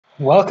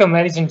Welcome,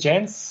 ladies and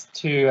gents,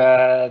 to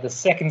the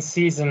second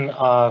season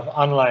of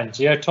Online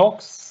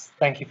Geotalks.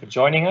 Thank you for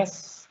joining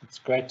us. It's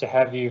great to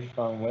have you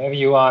from wherever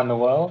you are in the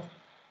world.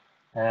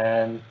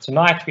 And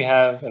tonight we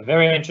have a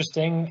very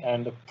interesting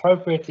and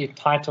appropriately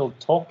titled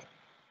talk,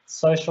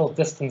 Social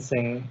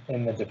Distancing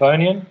in the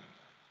Devonian,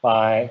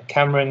 by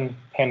Cameron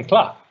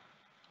Penn-Clarke,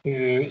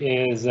 who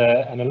is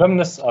an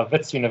alumnus of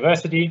Wits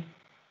University,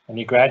 and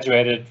he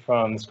graduated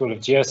from the School of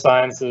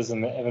Geosciences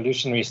and the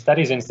Evolutionary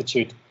Studies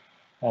Institute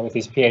with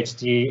his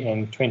PhD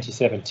in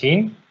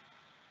 2017.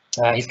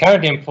 He's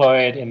currently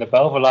employed in the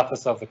Belleville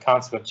office of the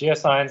Council of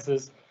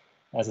Geosciences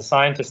as a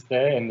scientist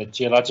there in the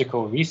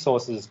Geological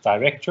Resources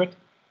Directorate.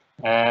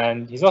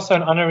 And he's also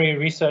an honorary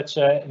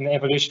researcher in the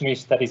Evolutionary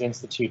Studies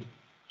Institute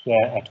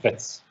here at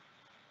Wits.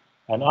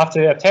 And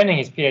after obtaining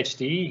his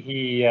PhD,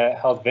 he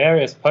held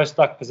various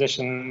postdoc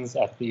positions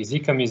at the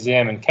Zika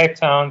Museum in Cape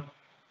Town,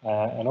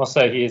 and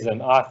also he is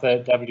an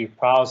Arthur W.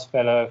 Prowse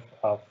Fellow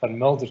of Van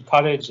Mildert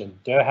College and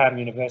Durham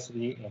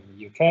University in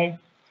the UK.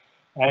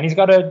 And he's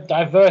got a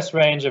diverse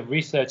range of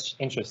research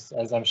interests,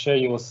 as I'm sure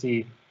you will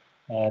see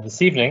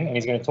this evening, and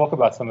he's going to talk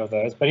about some of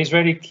those. But he's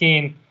really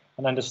keen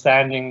on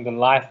understanding the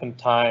life and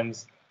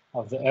times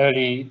of the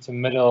early to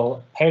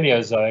middle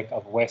Paleozoic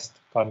of West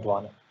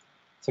Gondwana.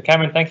 So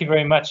Cameron, thank you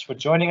very much for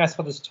joining us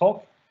for this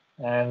talk.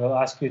 And we'll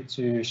ask you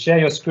to share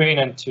your screen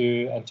and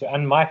to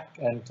unmic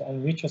and to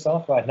unmute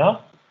yourself right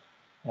now.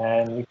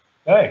 And we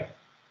go.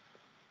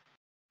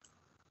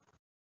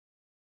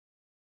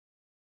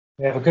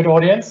 We have a good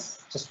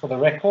audience, just for the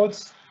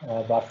records,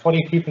 about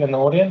 40 people in the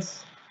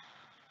audience.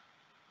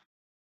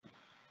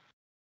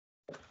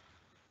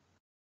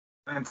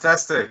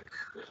 Fantastic.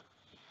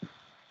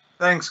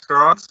 Thanks,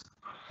 Grant.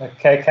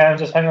 Okay, Cam,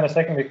 just hang on a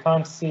second. We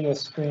can't see your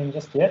screen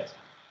just yet.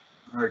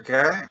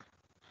 Okay.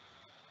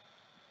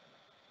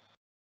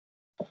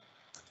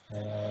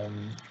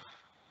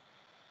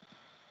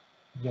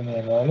 Give me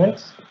a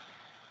moment.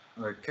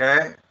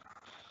 Okay.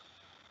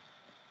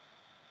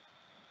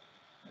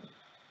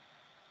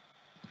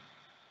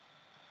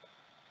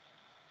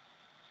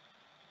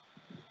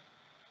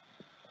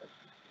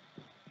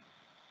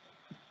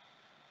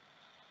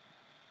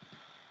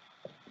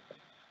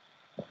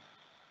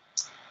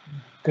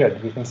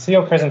 Good, we can see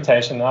your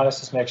presentation now. Let's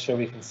just make sure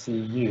we can see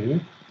you.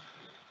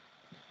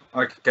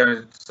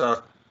 Okay,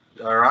 so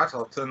all right,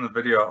 I'll turn the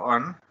video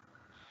on.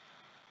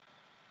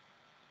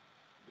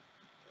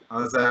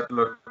 How's that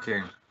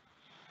looking?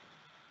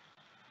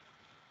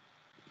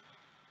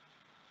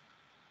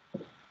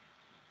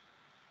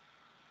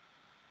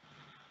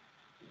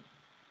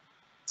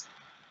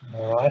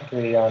 All right,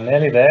 we are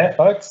nearly there,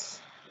 folks.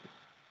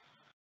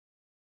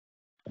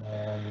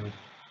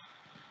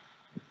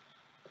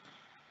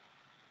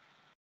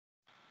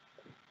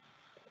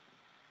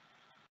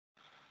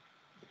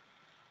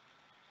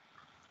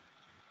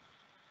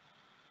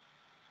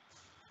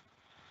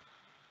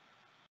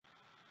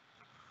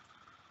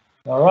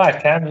 All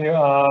right, Cam, you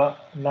are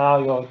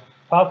now, your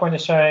PowerPoint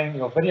is showing,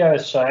 your video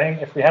is showing.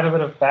 If we have a bit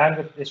of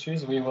bandwidth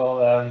issues, we will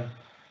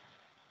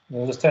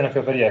we'll just turn off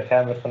your video,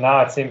 Cam. But for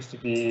now, it seems to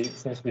be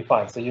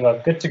fine. So you are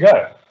good to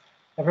go.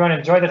 Everyone,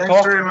 enjoy the talk.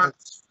 Thanks very much,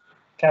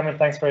 Cameron.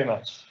 Thanks very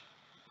much.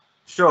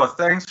 Sure.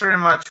 Thanks very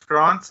much,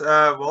 Grant.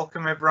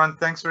 Welcome, everyone.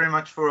 Thanks very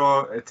much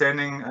for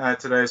attending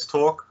today's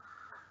talk.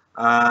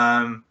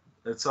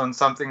 It's on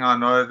something I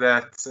know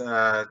that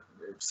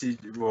some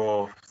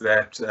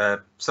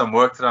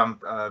work that I'm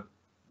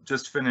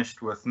just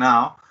finished with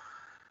now.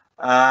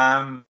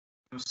 So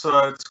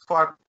it's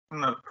quite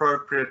an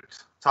appropriate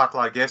title,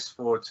 I guess,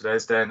 for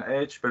today's day and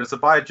age, but it's a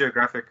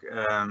biogeographic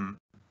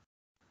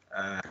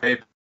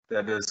paper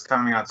that is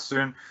coming out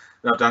soon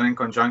that I've done in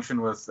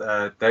conjunction with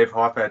Dave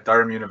Harper at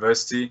Durham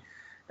University.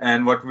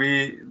 And what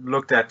we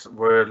looked at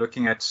were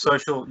looking at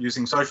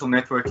using social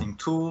networking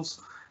tools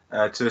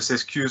to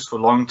assess cues for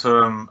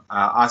long-term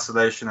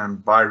isolation and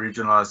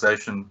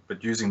bioregionalization,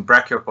 but using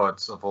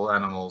brachiopods of all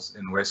animals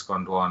in West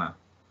Gondwana.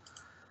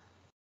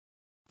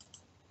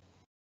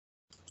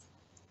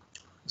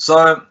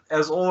 So,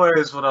 as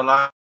always, what I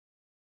like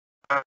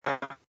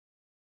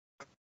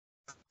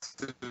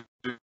to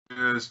do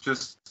is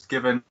just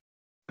give an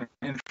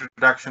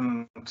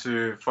introduction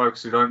to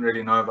folks who don't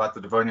really know about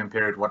the Devonian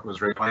period, what was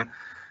really going on.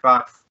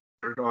 About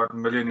 4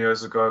 million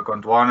years ago,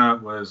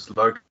 Gondwana was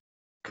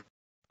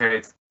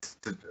located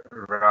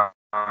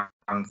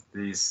around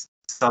the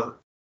southern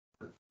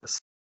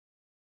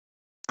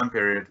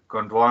period.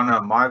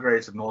 Gondwana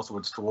migrated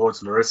northwards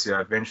towards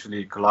Laurisia,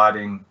 eventually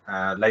colliding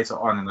later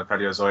on in the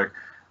Paleozoic,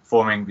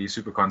 forming the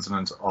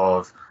supercontinent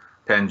of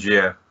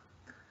Pangaea.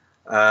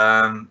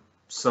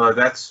 So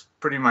that's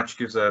pretty much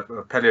gives a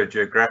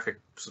paleogeographic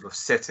sort of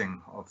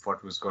setting of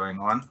what was going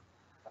on.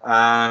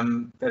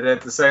 But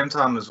at the same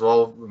time as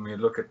well, when we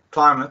look at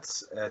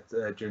climates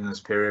during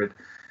this period,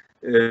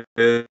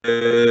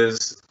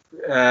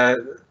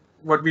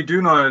 what we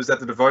do know is that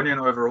the Devonian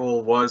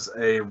overall was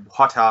a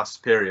hothouse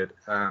period,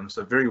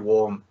 so very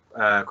warm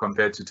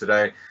compared to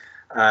today.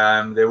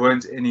 There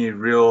weren't any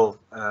real,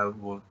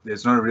 well,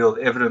 there's no real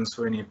evidence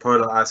for any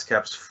polar ice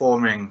caps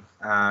forming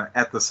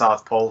at the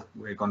South Pole,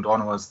 where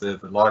Gondwana was the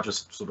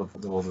largest sort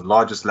of, or the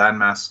largest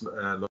landmass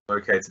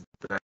located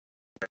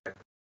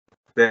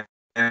there.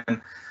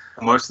 And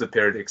most of the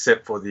period,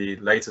 except for the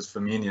latest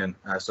Flaminian,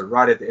 so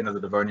right at the end of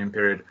the Devonian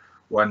period,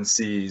 one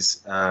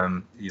sees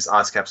these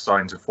ice caps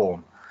starting to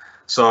form.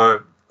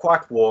 So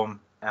quite warm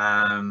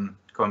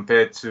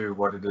compared to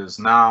what it is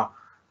now.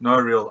 No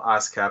real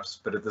ice caps,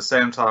 but at the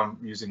same time,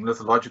 using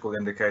lithological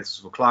indicators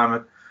for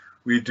climate,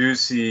 we do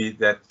see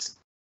that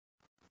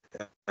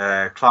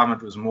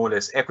climate was more or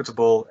less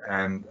equitable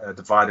and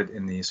divided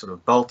in the sort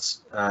of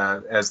belts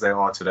as they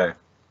are today.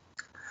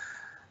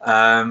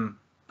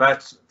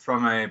 But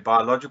from a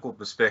biological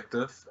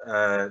perspective,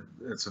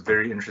 it's a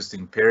very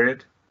interesting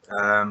period.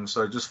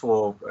 So just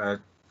for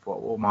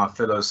all my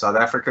fellow South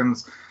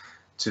Africans,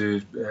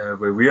 to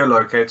where we are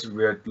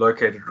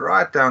located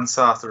right down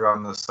south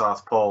around the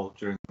South Pole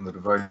during the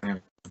Devonian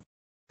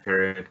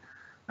period.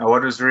 Now,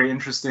 what was very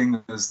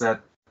interesting is that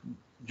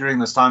during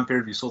this time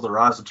period, we saw the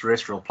rise of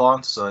terrestrial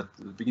plants. So at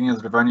the beginning of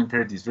the Devonian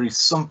period, these very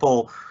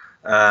simple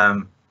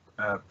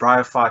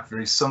bryophyte,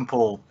 very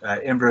simple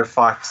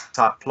embryophyte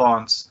type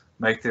plants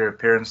make their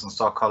appearance and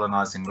start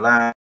colonizing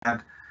land.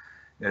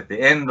 At the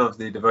end of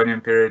the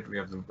Devonian period, we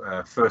have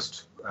the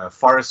first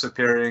forests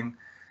appearing.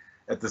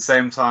 At the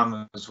same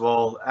time as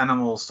well,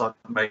 animals start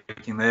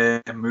making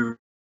their movement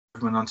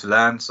onto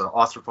land. So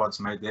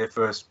arthropods made their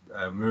first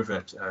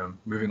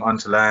moving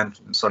onto land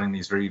and starting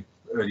these very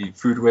early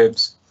food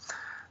webs.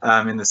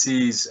 In the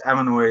seas,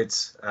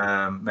 ammonoids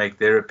make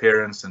their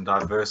appearance and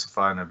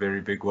diversify in a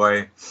very big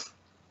way.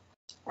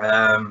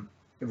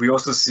 We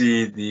also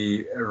see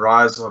the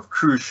rise of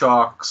true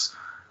sharks,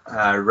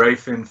 ray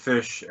fin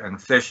fish,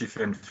 and fleshy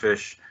fin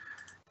fish,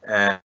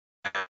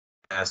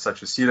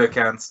 such as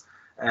coelacanths.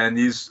 And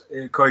these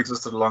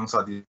coexisted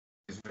alongside these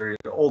very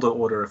older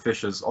orders of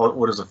fishes,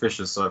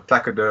 so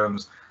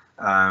placoderms,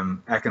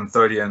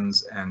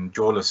 acanthodians, and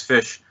jawless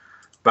fish.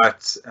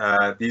 But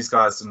these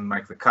guys didn't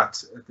make the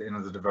cut at the end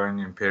of the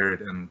Devonian period,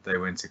 and they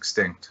went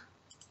extinct.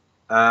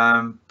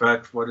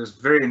 But what is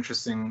very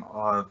interesting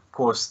are, of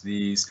course,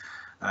 these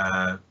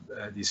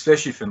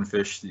fleshy fin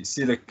fish, these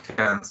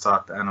coelacanth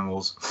type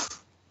animals.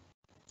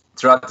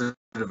 Throughout the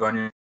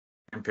Devonian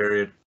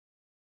period,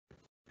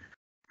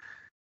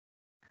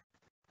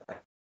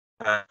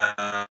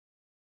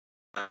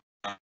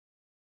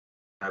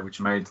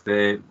 which made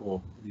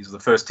these are the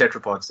first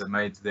tetrapods that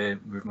made their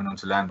movement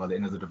onto land by the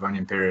end of the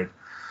Devonian period.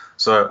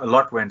 So a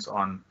lot went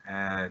on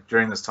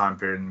during this time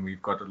period, and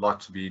we've got a lot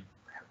to be,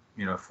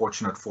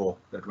 fortunate for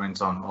that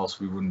went on,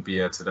 else we wouldn't be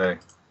here today.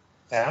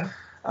 Yeah.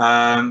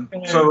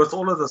 So with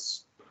all of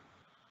this,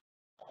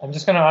 I'm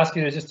just going to ask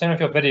you to just turn off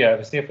your video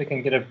to see if we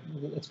can get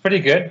it's pretty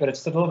good, but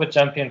it's a little bit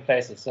jumpy in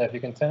places. So if you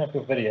can turn off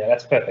your video,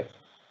 that's perfect.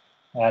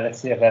 Let's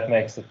see if that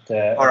makes it.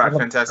 All right,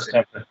 fantastic.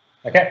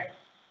 Okay.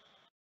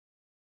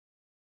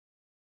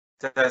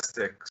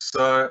 Fantastic.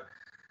 So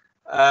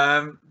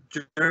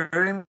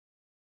during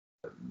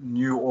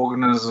new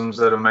organisms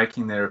that are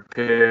making their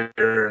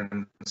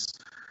appearance,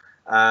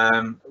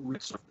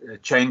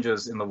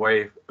 changes in the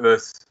way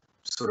Earth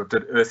sort of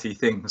did earthy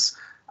things.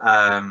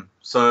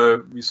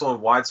 So we saw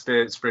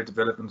widespread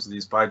development of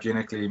these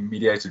biogenically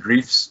mediated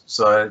reefs.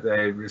 So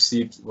they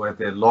received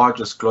their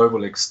largest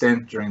global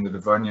extent during the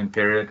Devonian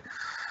period.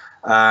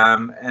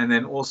 And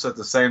then also at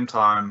the same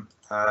time,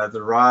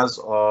 the rise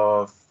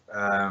of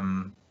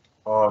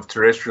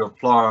terrestrial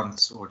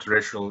plants or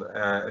terrestrial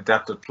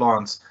adapted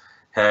plants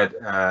had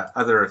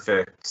other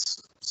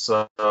effects.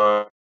 So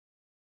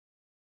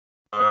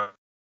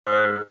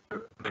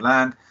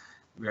land,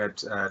 we had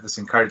this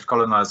encouraged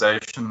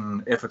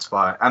colonization efforts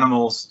by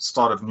animals,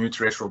 start of new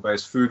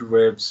terrestrial-based food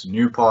webs,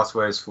 new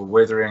pathways for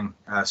weathering.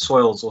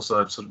 Soils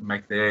also sort of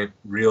make their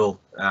real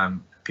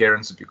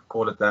appearance, if you could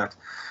call it that.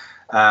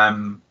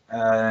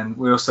 And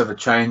we also have a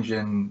change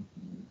in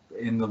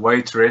the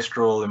way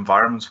terrestrial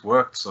environments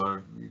worked.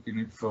 So,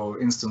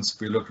 for instance,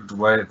 if we look at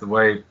the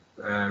way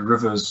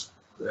rivers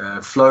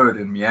flowed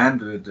and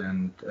meandered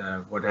and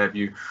what have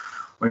you,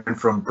 went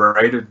from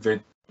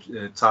braided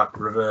type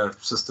river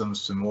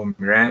systems to more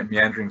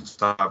meandering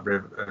type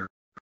river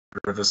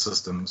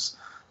systems.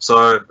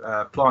 So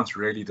plants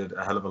really did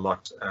a hell of a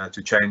lot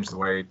to change the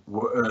way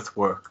Earth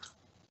worked.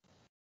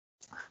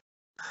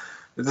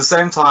 At the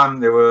same time,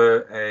 there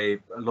were a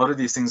lot of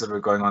these things that were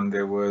going on.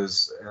 There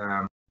was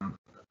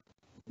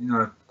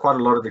quite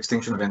a lot of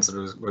extinction events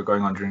that were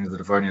going on during the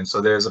Devonian. So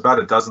there's about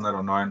a dozen that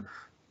are known.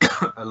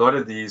 A lot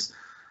of these,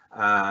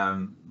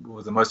 well,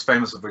 the most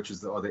famous of which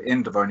are the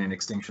end Devonian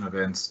extinction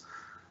events,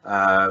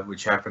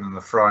 which happened in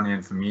the Frani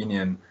and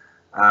Flaminian.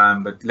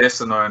 But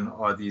lesser known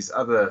are these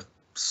other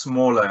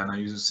smaller, and I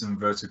use this in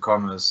inverted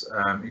commas,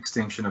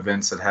 extinction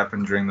events that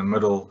happened during the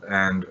middle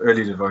and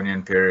early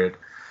Devonian period.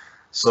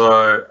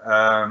 So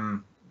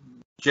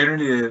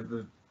generally,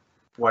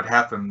 what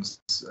happens,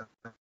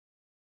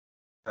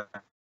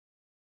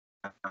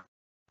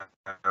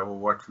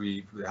 or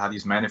how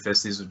these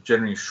manifest. These are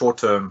generally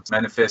short-term,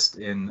 manifest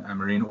in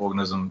marine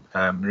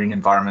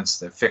environments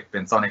that affect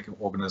benthonic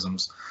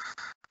organisms.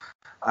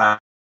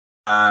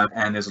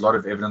 And there's a lot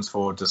of evidence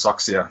for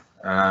dysoxia.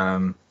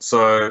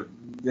 So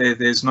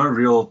there's no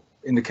real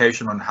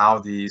indication on how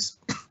these,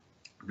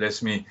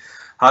 bless me,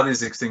 how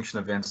these extinction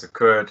events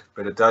occurred,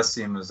 but it does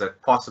seem as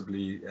that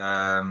possibly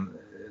the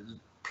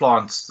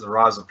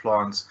rise of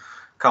plants,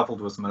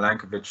 coupled with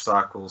Milankovitch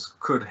cycles,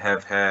 could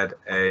have had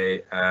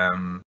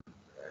an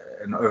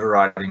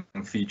overriding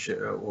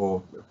feature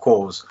or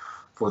cause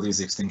for these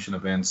extinction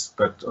events.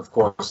 But of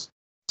course,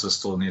 this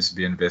still needs to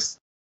be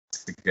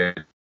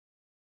investigated.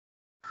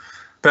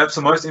 Perhaps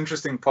the most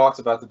interesting part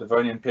about the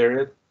Devonian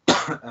period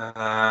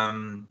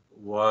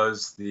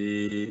was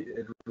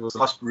it was the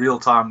last real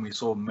time we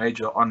saw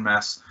major en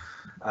masse,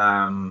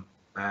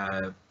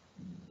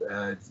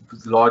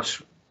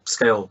 large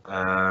scale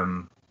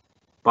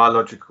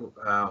biological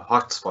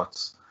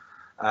hotspots.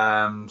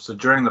 So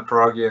during the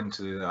Paragian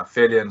to the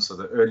Aphelian, so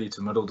the early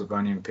to middle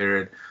Devonian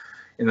period,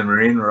 in the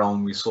marine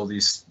realm, we saw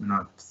these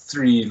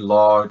 3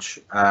 large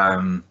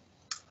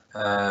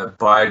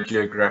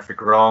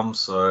biogeographic realms.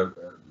 So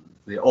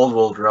the Old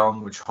World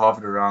realm, which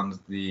hovered around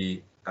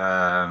the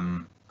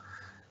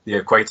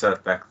equator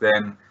back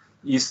then,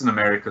 Eastern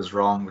America's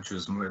realm, which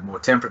was more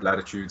temperate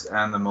latitudes,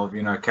 and the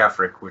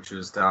Malvino-Caffric, which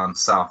is down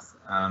south,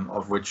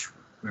 of which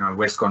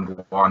West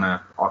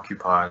Gondwana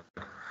occupied.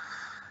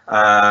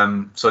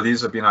 So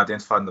these have been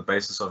identified on the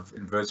basis of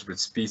invertebrate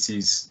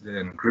species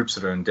and groups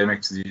that are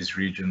endemic to these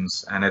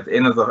regions. And at the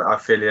end of the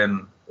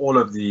Aphelian, all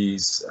of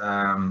these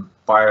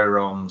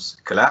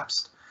biorealms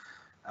collapsed.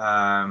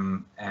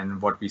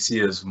 And what we see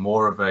is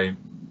more of a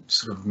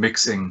sort of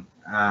mixing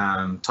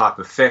type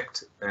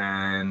effect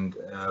and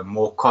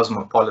more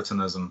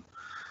cosmopolitanism.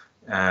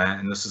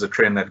 And this is a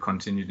trend that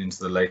continued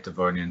into the late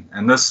Devonian.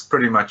 And this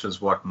pretty much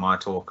is what my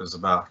talk is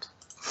about.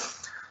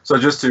 So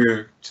just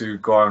to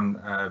go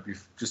on,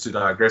 just to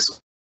digress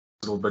a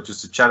little bit,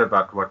 just to chat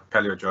about what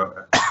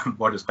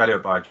is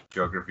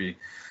paleobiogeography.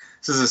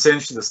 This is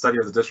essentially the study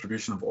of the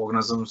distribution of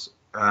organisms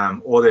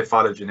or their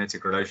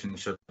phylogenetic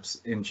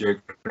relationships in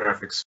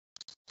geographic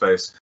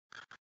space.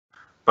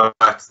 But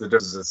the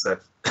difference is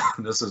that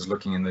this is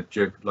looking in the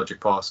geologic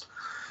past.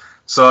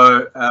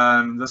 So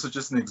this is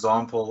just an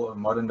example, a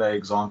modern day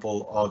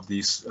example of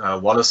this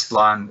Wallace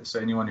line. So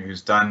anyone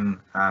who's done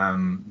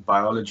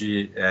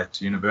biology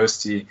at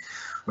university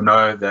will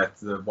know that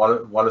the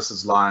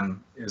Wallace's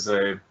line is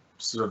a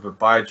sort of a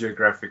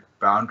biogeographic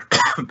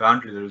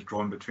boundary that is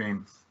drawn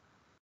between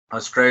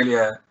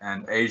Australia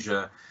and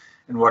Asia.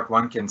 And what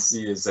one can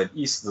see is that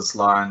east of this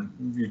line,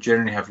 you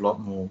generally have a lot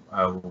more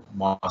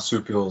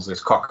marsupials,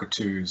 there's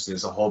cockatoos,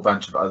 there's a whole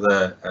bunch of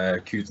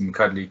other cute and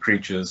cuddly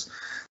creatures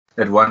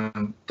that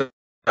one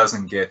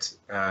doesn't get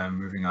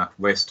moving out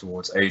west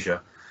towards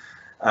Asia.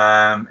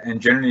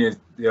 And generally,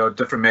 there are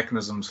different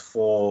mechanisms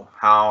for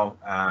how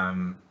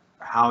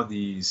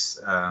these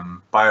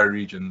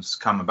bioregions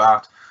come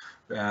about.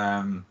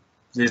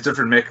 There's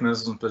different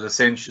mechanisms, but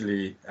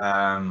essentially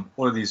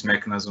all of these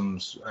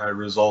mechanisms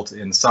result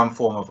in some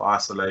form of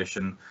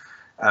isolation,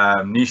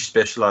 niche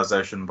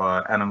specialization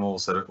by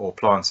animals or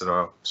plants that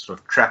are sort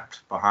of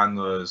trapped behind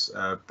those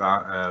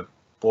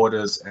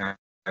borders and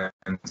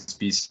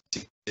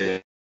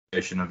speciation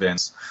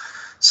events.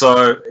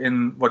 So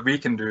in what we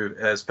can do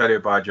as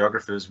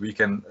paleobiogeographers, we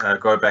can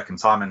go back in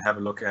time and have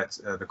a look at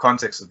the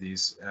context of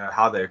these,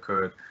 how they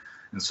occurred,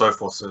 and so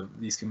forth. So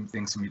these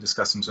things can be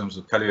discussed in terms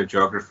of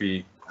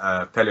paleogeography,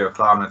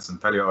 paleoclimates, and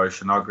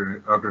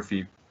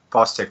paleoceanography,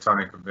 past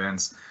tectonic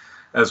events,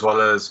 as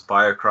well as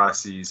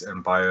biocrises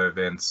and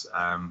bioevents,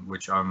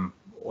 which I'm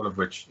all of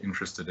which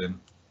interested in.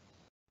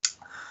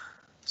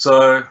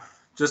 So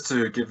just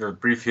to give a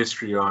brief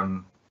history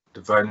on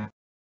Devonian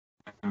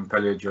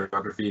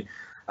paleogeography,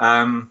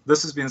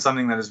 this has been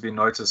something that has been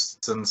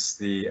noticed since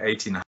the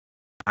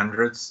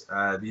 1800s.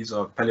 These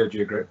are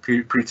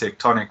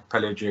pre-tectonic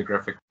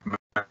paleogeographic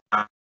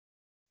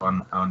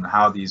on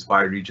how these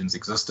bioregions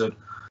existed.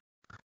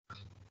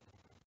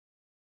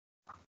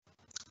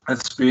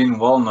 It's been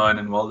well known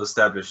and well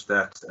established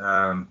that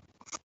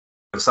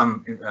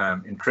some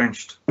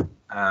entrenched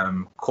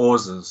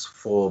causes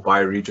for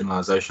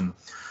bioregionalization.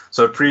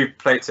 So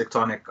pre-plate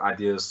tectonic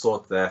ideas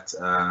thought that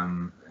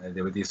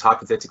there were these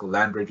hypothetical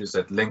land bridges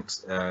that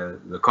linked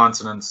the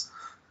continents,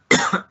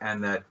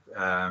 and that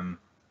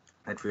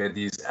we had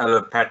these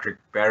allopatric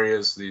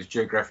barriers, these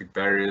geographic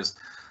barriers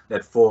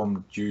that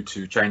formed due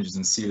to changes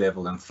in sea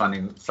level and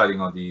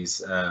flooding of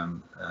these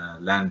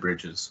land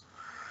bridges.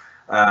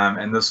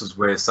 And this is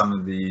where some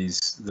of the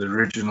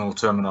original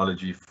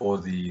terminology for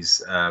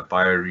these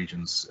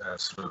bioregions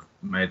sort of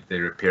made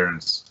their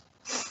appearance.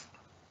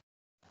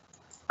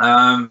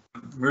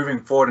 Moving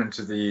forward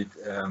into the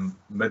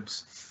mid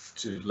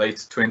to late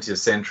 20th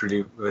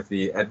century with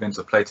the advent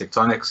of plate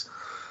tectonics,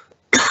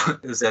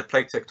 is that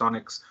plate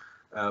tectonics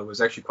was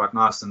actually quite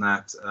nice in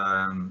that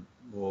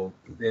well,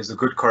 there's a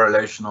good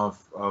correlation of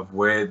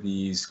where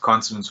these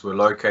continents were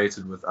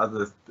located with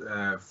other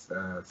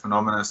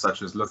phenomena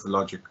such as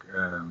lithologic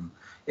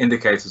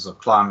indicators of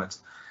climate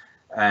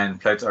and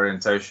plate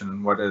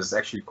orientation. What is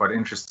actually quite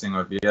interesting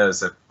over here is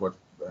that what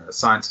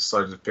scientists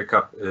started to pick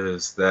up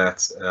is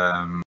that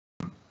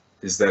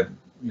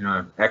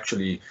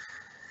actually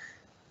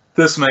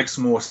this makes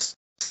more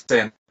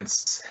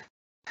sense,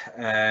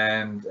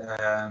 and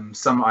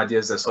some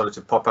ideas that started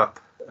to pop up,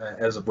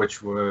 as of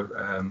which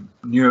were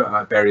new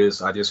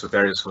ideas for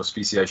barriers for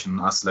speciation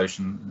and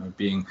isolation,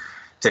 being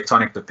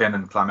tectonic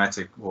dependent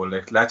climatic or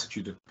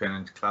latitude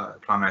dependent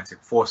climatic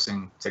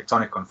forcing,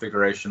 tectonic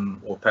configuration,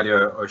 or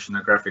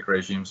paleo-oceanographic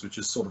regimes, which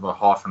is sort of a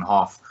half and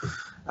half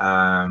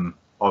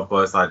of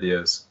both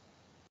ideas.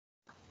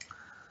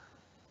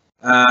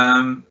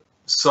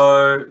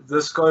 So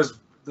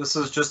this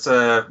is just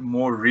a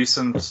more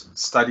recent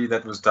study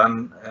that was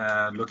done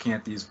looking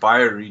at these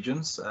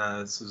bioregions.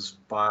 This is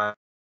by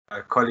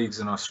colleagues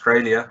in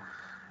Australia,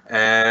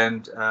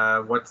 and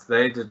what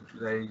they did,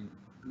 they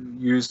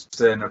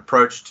used an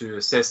approach to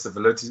assess the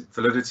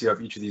validity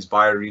of each of these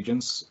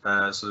bioregions.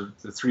 So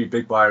the three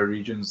big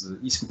bioregions, the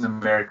Eastern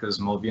Americas,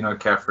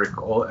 Malvino-Caffric,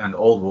 and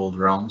Old World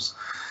realms.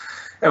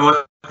 And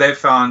what they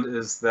found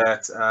is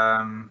that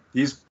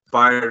these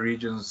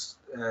bioregions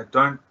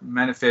don't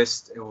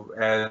manifest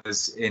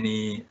as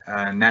any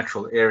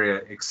natural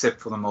area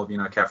except for the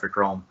Malvino-Caffric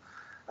realm.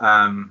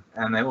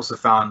 And they also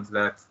found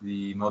that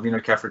the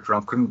Malvino-Caffric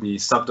realm couldn't be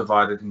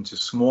subdivided into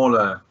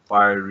smaller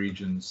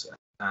bioregions.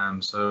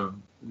 So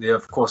there,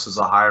 of course, is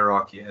a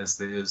hierarchy, as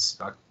there is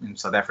in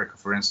South Africa,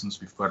 for instance.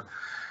 We've got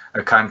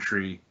a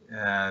country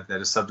that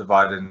is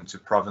subdivided into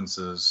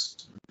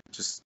provinces,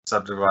 just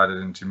subdivided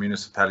into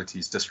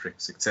municipalities,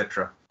 districts,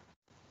 etc.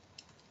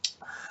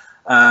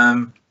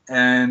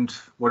 And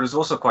what is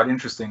also quite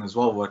interesting as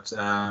well, if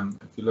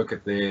you look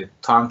at the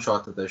time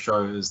chart that they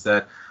show, is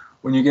that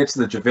when you get to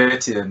the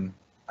Geotalk,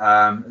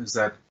 is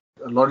that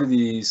a lot of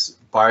these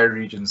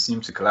bioregions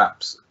seem to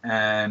collapse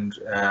and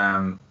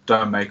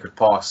don't make it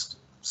past.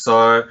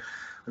 So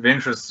of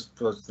interest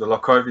was the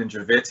Lokovian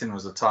Geotalk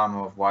was a time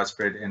of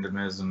widespread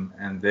endemism,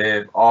 and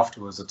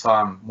thereafter was a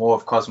time more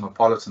of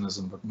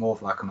cosmopolitanism, but more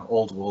of like an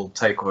old world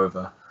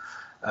takeover.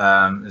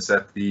 Is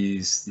that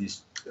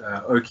these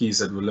Okies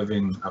that were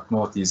living up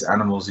north, these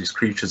animals, these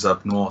creatures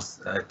up north,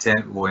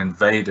 were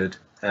invaded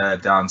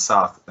down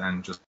south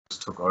and just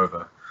took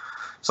over.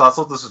 So I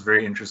thought this was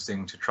very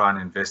interesting to try and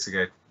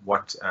investigate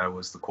what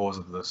was the cause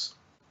of this.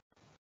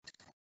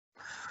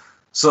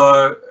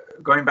 So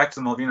going back to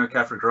the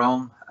Malvino-Caffric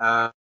realm,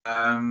 as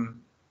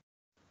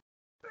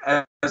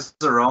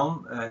a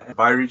realm,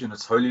 bioregion,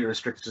 it's wholly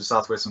restricted to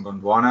southwestern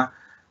Gondwana,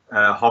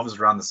 hovers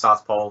around the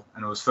South Pole,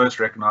 and it was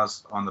first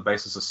recognized on the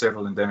basis of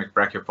several endemic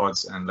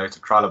brachiopods and later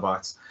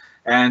trilobites.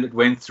 And it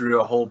went through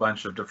a whole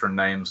bunch of different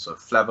names, so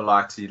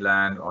Flavolite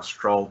Land,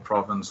 Austral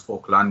Province,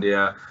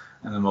 Falklandia,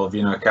 and the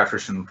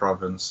Malvino-Caffrician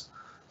Province.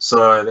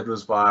 So that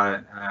was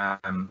by a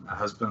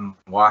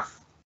husband-wife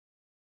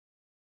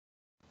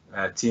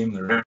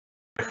team,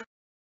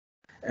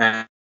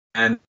 and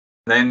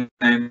then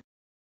if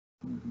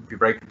you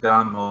break it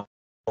down,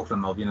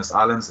 Falkland Malvinas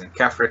Islands and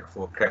Caffric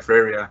for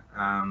Caffraria,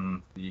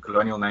 the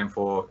colonial name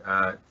for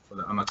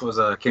the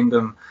Amatosa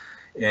Kingdom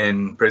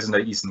in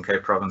present-day Eastern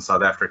Cape Province,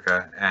 South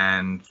Africa,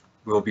 and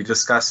we'll be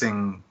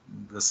discussing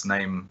this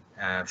name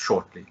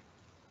shortly.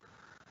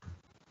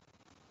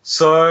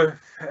 So,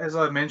 as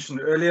I mentioned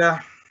earlier,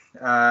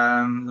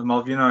 the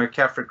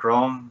Malvino-Caffric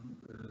realm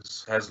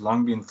has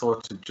long been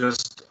thought to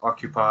just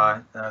occupy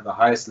the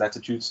highest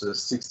latitudes, so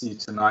 60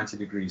 to 90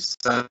 degrees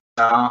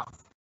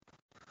south.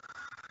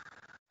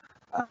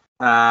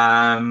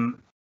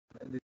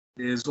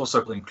 There's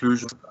also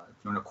inclusion, if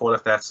you want to call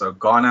it that, so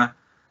Ghana,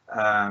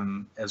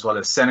 as well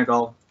as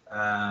Senegal.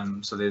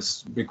 So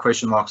there's big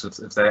question marks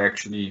if they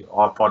actually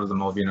are part of the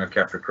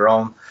Malvino-Caffric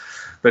realm.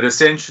 But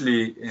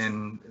essentially,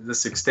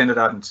 this extended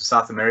out into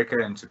South America,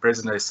 into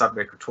present-day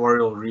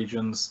sub-equatorial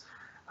regions,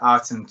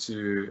 out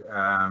into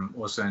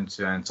also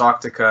into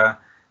Antarctica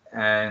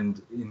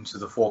and into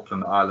the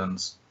Falkland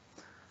Islands.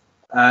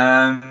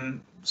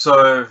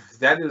 So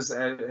that is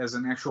as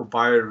an actual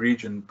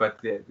bioregion, but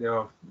there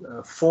are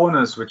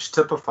faunas which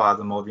typify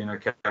the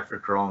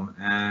Malvino-Caffric realm,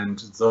 and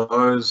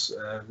those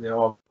there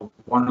are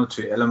one or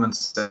two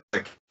elements that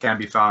can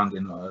be found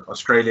in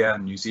Australia,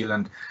 New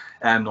Zealand,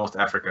 and North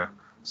Africa.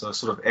 So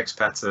sort of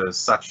expats as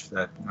such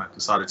that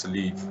decided to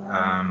leave.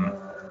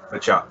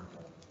 But yeah.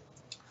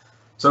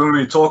 So when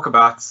we talk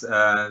about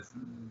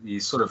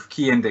these sort of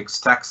key index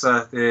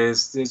taxa,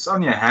 there's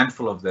only a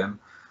handful of them.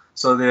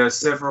 So there are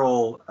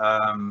several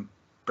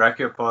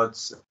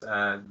brachiopods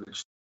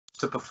which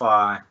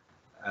typify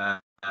the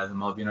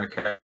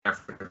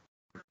Malvino-Caffric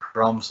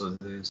realm. So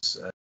there's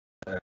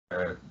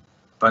a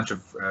bunch of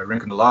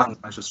Rhynchodolatans,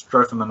 a bunch of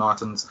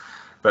Strophomonotans,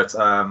 but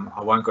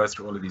I won't go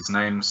through all of these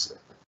names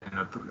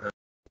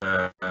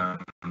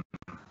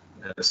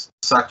as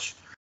such.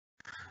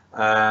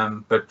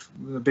 But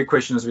the big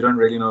question is we don't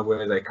really know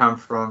where they come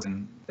from,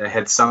 and they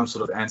had some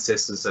sort of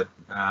ancestors that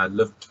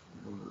lived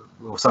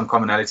or some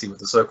commonality with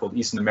the so-called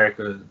Eastern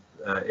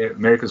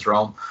America's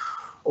realm,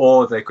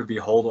 or they could be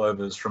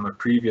holdovers from a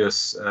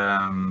previous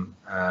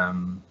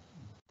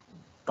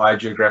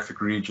biogeographic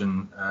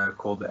region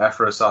called the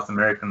Afro-South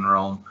American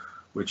realm,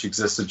 which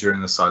existed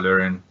during the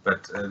Silurian,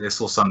 but there's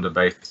still some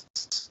debate.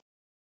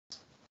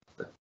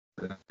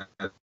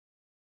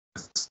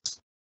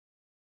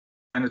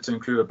 And to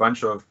include a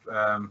bunch of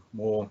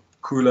more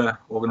cooler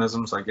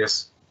organisms, I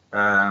guess.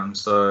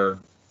 So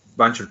a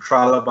bunch of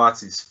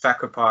trilobites, these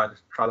phacopod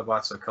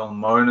trilobites are called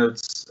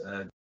monids.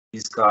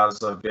 These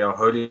guys are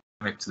wholly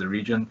endemic to the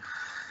region.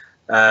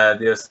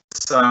 There's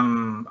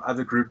some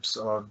other groups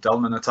of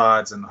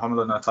delminotides and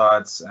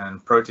homolonotides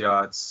and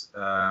proteids,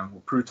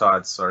 or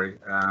prutides, sorry,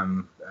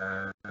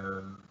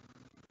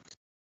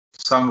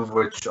 some of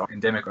which are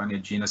endemic only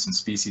at genus and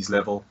species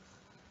level.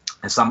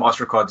 And some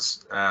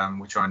ostracods,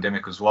 which are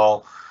endemic as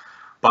well.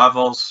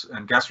 Bivalves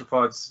and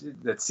gastropods,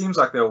 that seems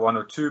like there are one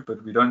or two,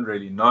 but we don't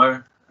really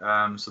know.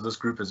 So this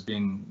group has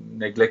been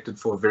neglected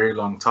for a very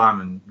long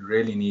time and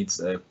really needs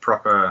a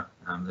proper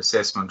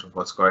assessment of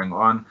what's going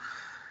on.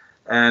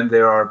 And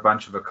there are a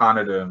bunch of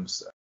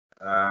echinoderms.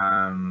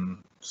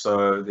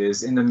 So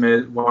there's in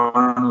the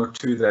one or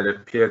two that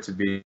appear to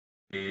be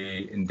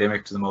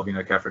endemic to the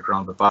Malvino-Caffric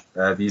realm,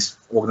 but these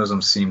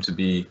organisms seem to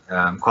be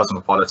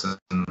cosmopolitan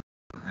and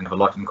have a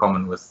lot in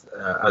common with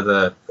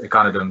other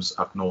echinoderms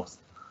up north.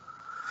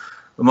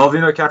 The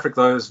Malvino-Caffric,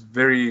 though, is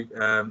very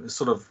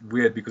sort of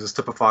weird because it's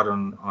typified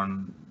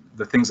on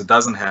the things it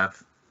doesn't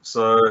have.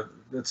 So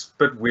it's a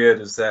bit weird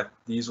is that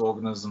these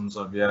organisms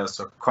of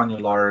so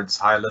conularids,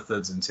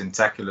 hyalithids, and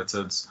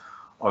tentaculatids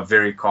are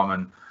very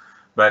common,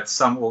 but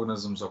some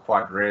organisms are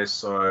quite rare.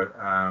 So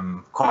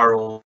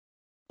coral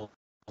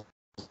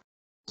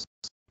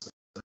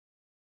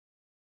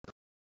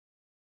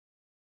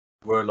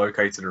were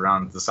located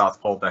around the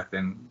South Pole back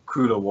then,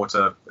 cooler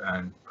water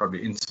and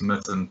probably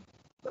intermittent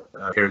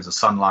periods of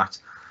sunlight.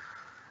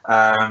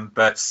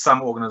 But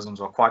some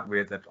organisms are quite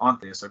weird that aren't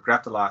there. So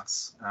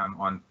graptolites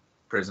aren't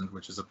present,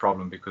 which is a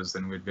problem because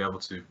then we'd be able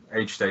to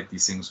age date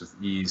these things with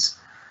ease.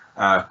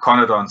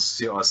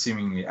 Conodonts are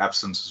seemingly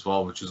absent as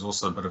well, which is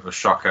also a bit of a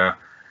shocker.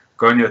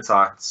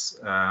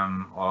 Goniotites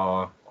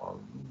are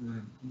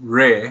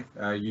rare.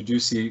 You do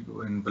see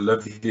in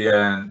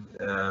Bolivia,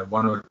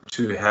 one or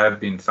two have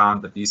been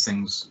found, but these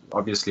things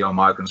obviously are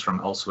migrants from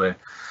elsewhere.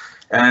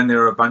 And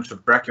there are a bunch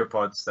of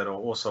brachiopods that are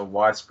also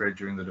widespread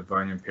during the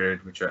Devonian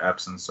period, which are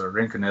absent. So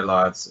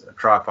rhynchonellides,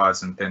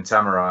 tripods, and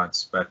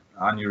pentamerides. But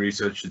our new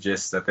research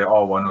suggests that there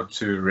are one or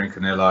two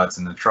rhynchonellides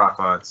and the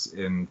tripods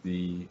in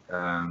the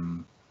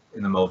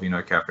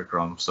Malvino-Caffric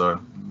realm. So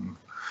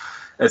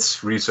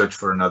it's research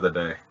for another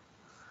day.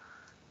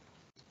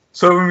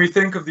 So when we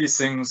think of these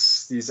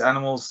things, these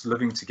animals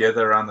living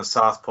together around the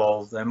South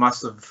Pole, they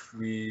must have,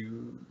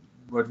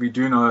 what we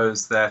do know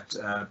is that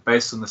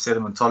based on the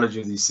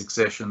sedimentology of these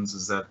successions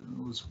is that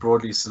it was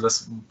broadly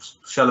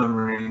shallow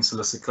marine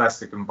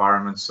siliciclastic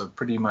environments, so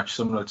pretty much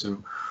similar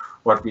to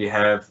what we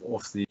have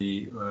off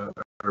the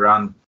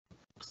around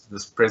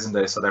this present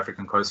day South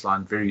African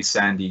coastline, very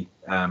sandy,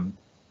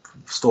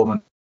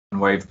 storm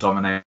and wave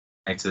dominated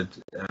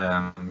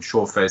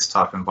shore face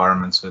type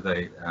environments where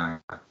they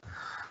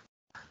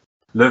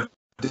lived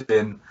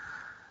in.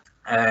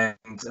 And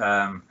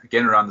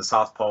again, around the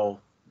South Pole,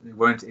 there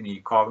weren't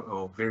any carbon,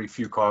 or very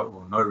few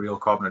or no real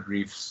carbonate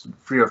reefs,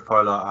 free of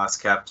polar ice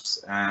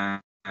caps,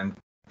 and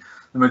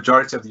the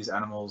majority of these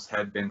animals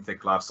had benthic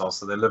lifestyles,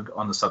 so they lived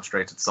on the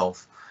substrate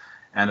itself.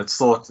 And it's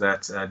thought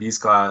that these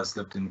guys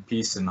lived in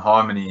peace and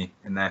harmony,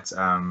 in that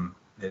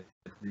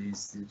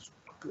these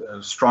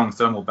strong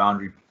thermal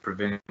boundary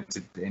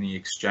prevented any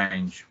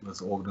exchange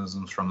with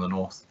organisms from the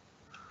north.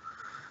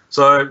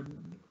 So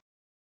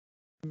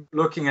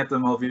looking at the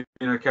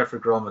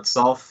Malvino-Caffric realm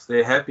itself,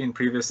 there have been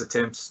previous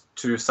attempts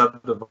to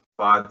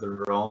subdivide the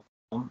realm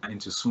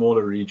into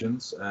smaller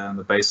regions on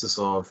the basis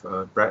of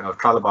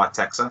trilobite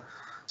taxa.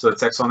 So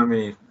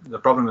taxonomy, the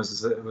problem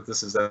with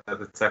this is that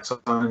the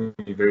taxonomy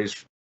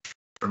varies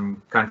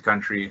from country to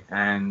country,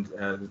 and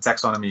the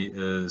taxonomy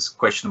is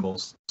questionable.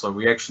 So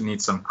we actually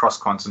need some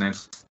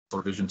cross-continental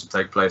vision to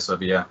take place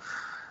over here.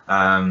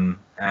 And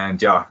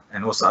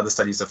also other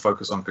studies that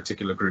focus on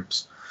particular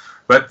groups.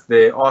 But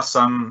there are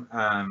some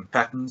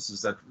patterns,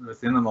 is that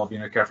within the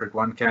Malvino-Caffric,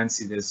 one can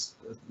see there's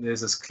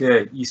this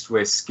clear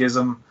east-west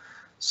schism.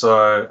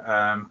 So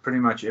pretty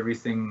much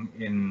everything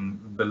in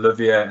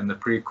Bolivia and the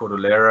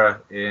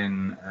pre-Cordillera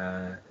in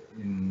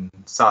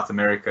South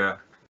America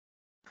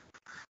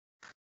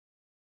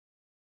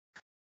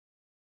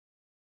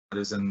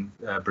is in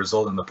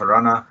Brazil and the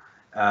Parana,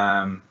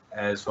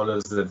 as well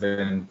as the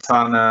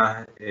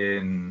Ventana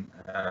in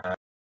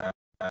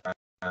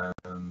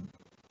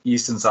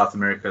Eastern South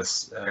America,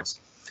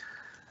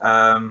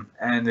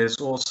 and there's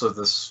also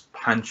this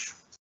hunch,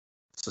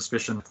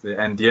 suspicion the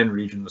Andean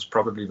region was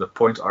probably the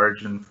point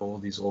origin for all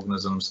these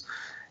organisms,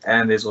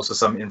 and there's also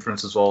some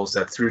inference as well as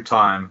that through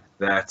time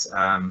that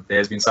there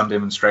has been some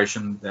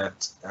demonstration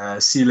that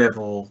sea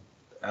level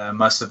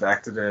must have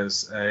acted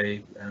as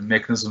a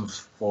mechanism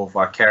for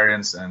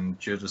vicariance and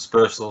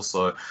geodispersal,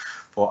 so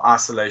for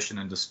isolation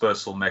and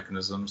dispersal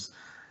mechanisms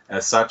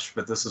as such.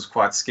 But this is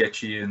quite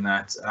sketchy in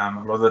that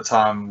a lot of the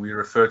time we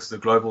refer to the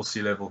global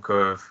sea level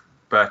curve,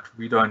 but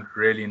we don't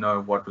really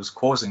know what was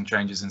causing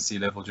changes in sea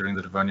level during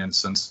the Devonian,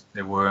 since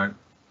there were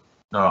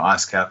no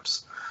ice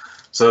caps.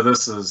 So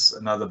this is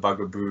another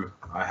bugaboo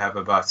I have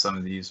about some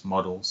of these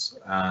models,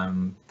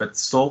 but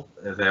still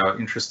they are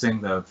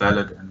interesting, they're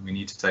valid, and we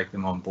need to take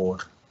them on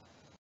board.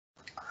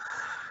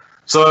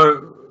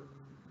 So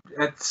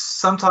at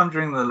sometime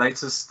during the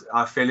latest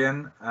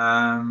aphelion,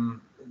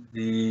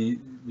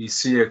 we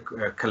see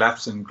a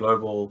collapse in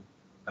global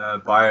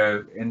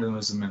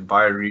bioendemism in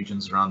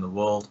bioregions around the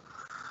world.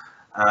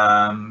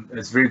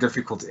 It's very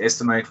difficult to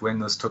estimate when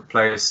this took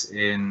place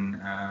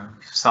in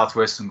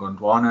southwestern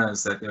Gondwana,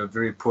 is that there were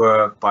very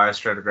poor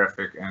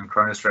biostratigraphic and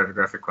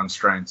chronostratigraphic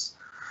constraints.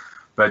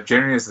 But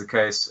generally is the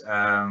case,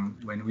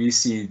 when we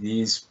see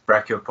these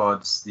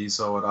brachiopods, these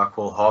are what I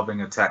call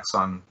Harbinger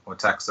taxon or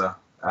taxa,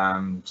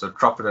 so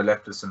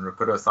Tropidoleptis and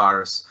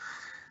Rhapidothyris.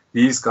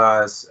 These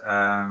guys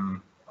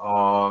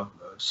are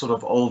sort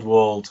of old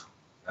world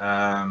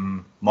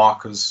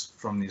markers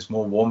from these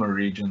more warmer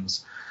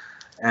regions.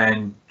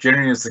 And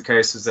generally is the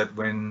case is that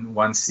when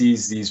one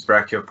sees these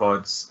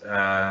brachiopods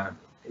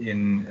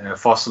in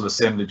fossil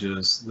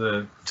assemblages,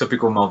 the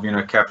typical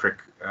Malvinocapric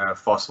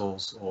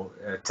fossils or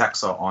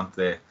taxa aren't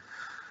there.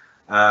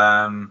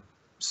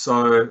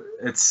 So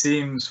it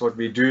seems what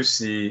we do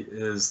see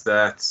is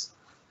that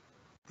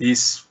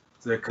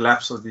the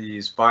collapse of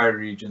these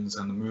bioregions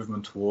and the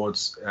movement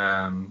towards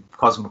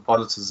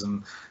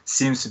cosmopolitanism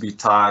seems to be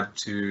tied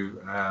to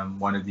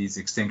one of these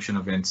extinction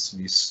events.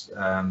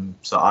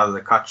 So either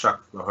the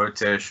Kachak, the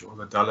Hotesh, or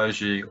the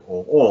Dalaji,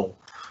 or all,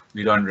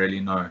 we don't really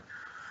know.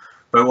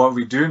 But what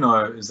we do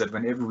know is that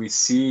whenever we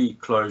see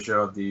closure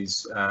of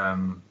these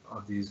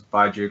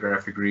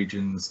biogeographic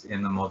regions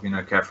in the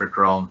Malvinocapric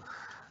realm,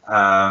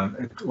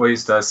 it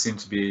always does seem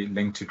to be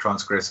linked to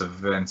transgressive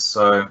events.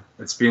 So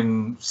it's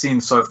been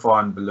seen so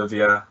far in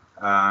Bolivia,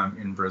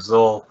 in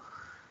Brazil,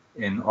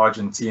 in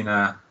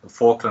Argentina, the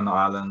Falkland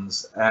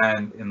Islands,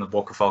 and in the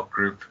Bokafalk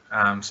group.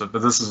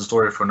 But this is a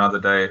story for another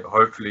day.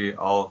 Hopefully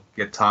I'll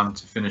get time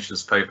to finish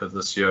this paper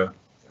this year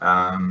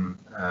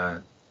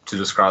to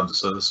describe this.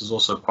 So this is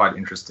also quite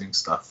interesting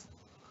stuff.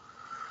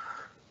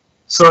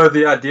 So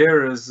the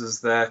idea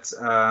is that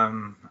a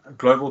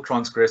global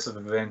transgressive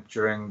event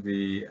during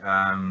the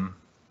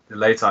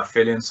late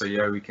aphelion, so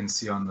here we can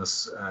see on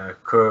this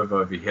curve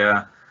over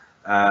here,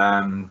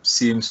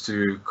 seems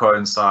to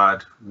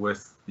coincide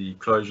with the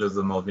closure of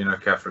the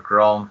Malvinocapric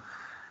realm.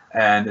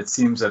 And it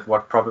seems that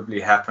what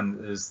probably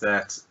happened is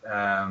that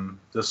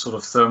this sort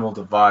of thermal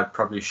divide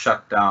probably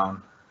shut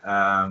down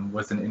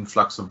with an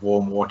influx of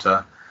warm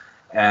water,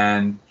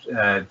 and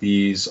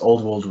these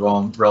old world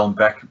realm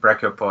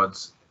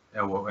brachiopods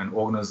and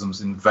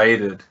organisms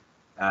invaded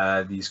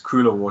these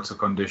cooler water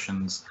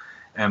conditions,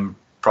 and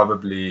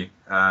probably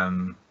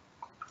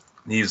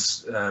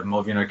these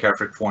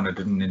Malvinocapric fauna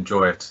didn't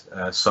enjoy it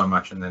so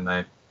much, and then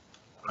they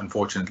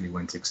unfortunately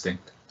went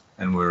extinct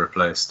and were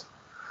replaced.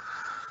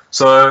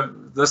 So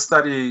this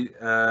study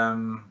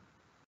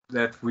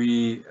that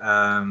we,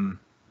 well,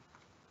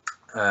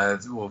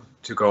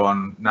 to go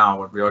on now,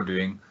 what we are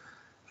doing,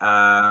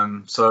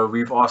 so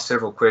we've asked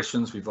several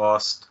questions. We've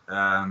asked,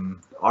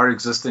 are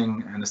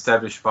existing and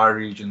established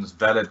bioregions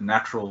valid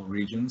natural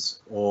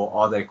regions, or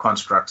are they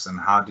constructs, and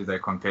how do they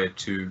compare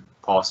to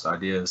past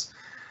ideas?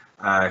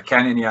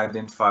 Can any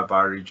identified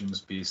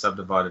bioregions be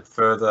subdivided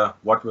further?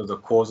 What were the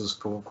causes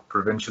for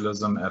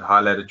provincialism at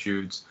high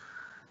latitudes?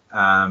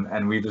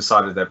 And we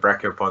decided that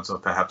brachiopods are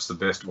perhaps the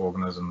best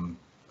organism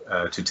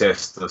to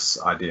test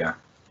this idea.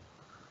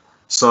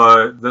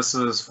 So this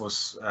is for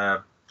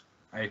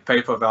a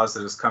paper of ours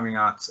that is coming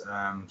out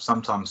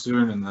sometime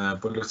soon in the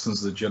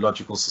Bulletins of the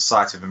Geological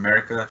Society of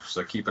America,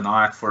 so keep an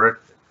eye out for it.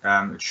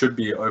 It should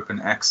be open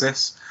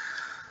access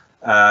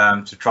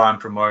to try and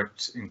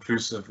promote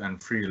inclusive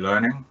and free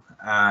learning.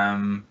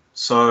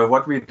 So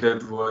what we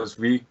did was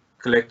we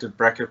collected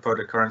brachiopod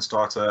occurrence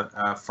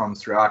data from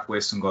throughout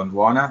Western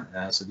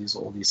Gondwana. So these are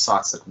all these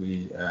sites that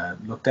we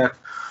looked at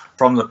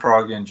from the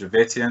Prague and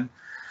Devonian.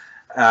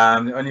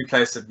 The only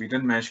place that we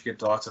didn't manage to get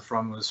data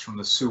from was from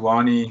the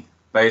Suwannee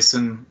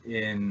Basin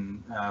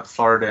in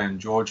Florida and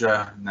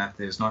Georgia, and that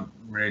there's not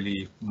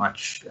really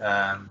much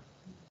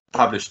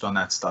published on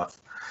that stuff.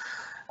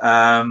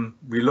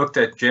 We looked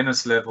at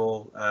genus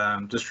level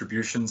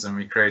distributions, and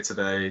we created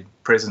a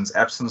presence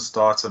absence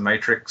data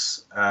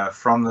matrix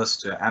from this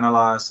to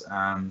analyze.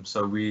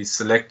 So we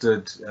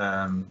selected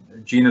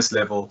genus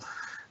level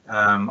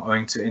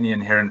owing to any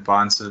inherent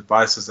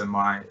biases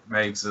that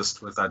may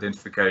exist with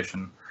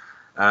identification.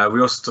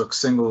 We also took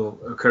single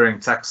occurring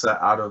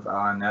taxa out of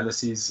our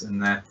analyses, in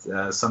that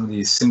some of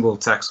these single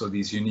taxa or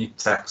these unique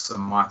taxa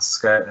might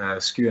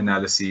skew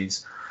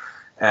analyses.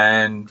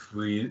 And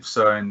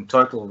so in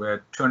total, we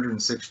had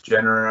 206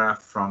 genera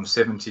from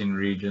 17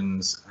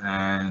 regions,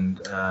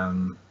 and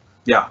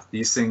yeah,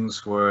 these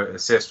things were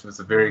assessed with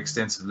a very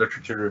extensive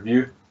literature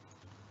review.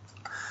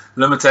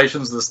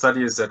 Limitations of the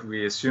study is that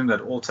we assume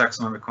that all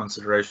taxonomic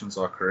considerations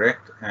are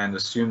correct and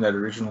assume that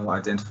original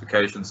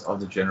identifications of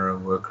the genera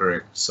were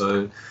correct.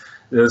 So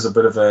there's a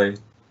bit of a,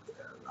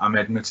 I'm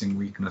admitting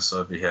weakness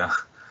over here.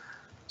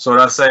 So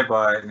what I say,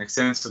 by an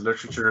extensive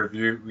literature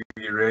review,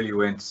 we really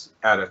went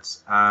at it.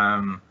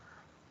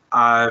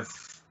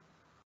 I've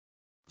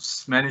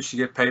managed to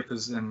get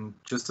papers in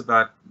just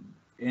about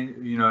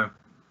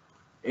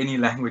any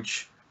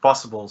language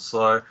possible.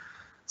 So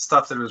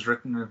stuff that was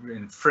written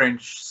in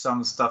French,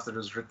 some stuff that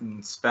was written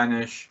in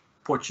Spanish,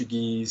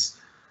 Portuguese,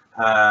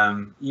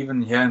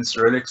 even here in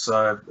Cyrillic.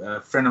 So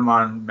a friend of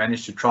mine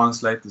managed to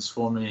translate this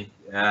for me.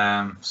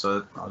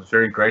 So I was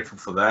very grateful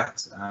for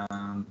that.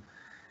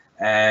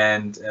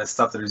 And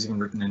stuff that is even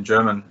written in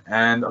German.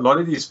 And a lot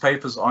of these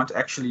papers aren't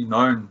actually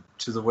known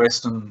to the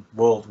Western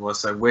world,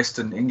 was a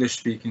Western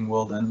English-speaking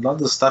world, and a lot of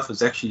the stuff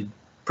is actually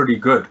pretty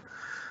good.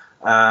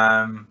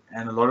 And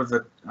a lot of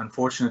it,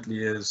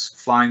 unfortunately, is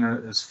flown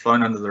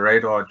under the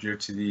radar due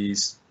to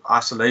these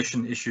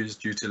isolation issues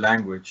due to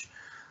language.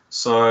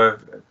 So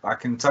I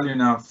can tell you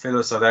now,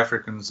 fellow South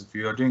Africans, if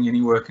you are doing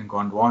any work in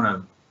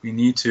Gondwana, we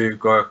need to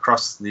go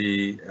across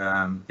the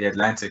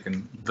Atlantic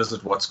and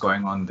visit what's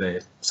going on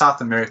there.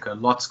 South America,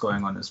 lots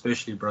going on,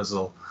 especially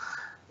Brazil.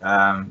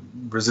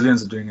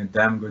 Brazilians are doing a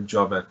damn good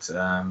job at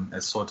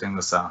sorting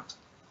this out.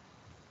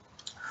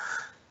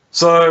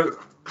 So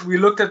we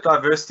looked at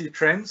diversity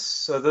trends.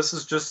 So this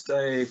is just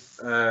a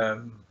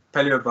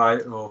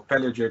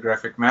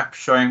paleogeographic map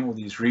showing all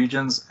these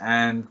regions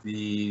and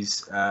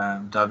these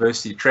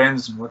diversity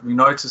trends. And what we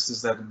noticed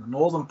is that in the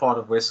northern part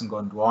of Western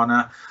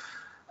Gondwana,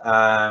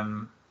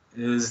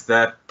 is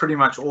that pretty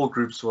much all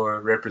groups were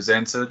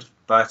represented,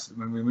 but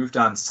when we move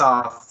down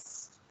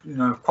south,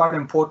 quite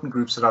important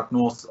groups that up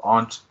north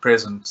aren't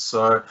present.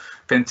 So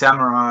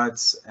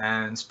pentamerides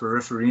and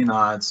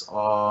sporiferinides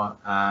are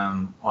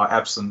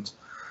absent.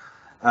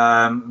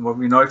 What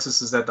we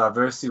noticed is that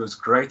diversity was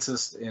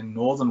greatest in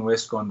northern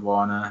West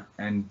Gondwana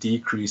and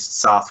decreased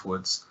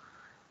southwards.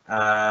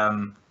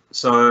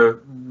 So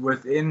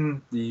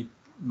within the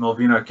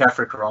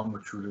Malvino-Caffric realm,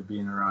 which would have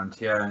been around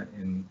here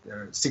in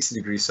 60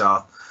 degrees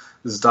south,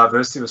 this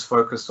diversity was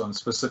focused on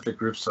specific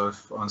groups on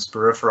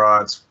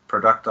sporiferides,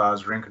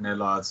 productides,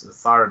 rinconellides,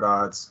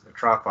 thyroidides,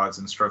 atripides,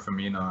 and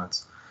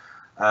strophomenides.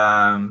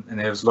 And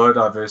there was low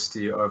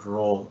diversity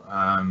overall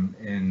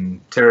in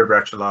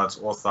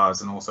pterobrachylides,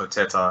 orthides, and also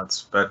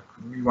tetides, but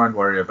we won't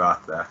worry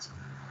about that.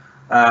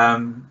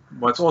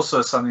 What's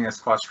also something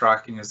that's quite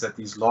striking is that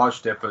these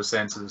large depot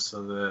centers,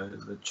 so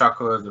the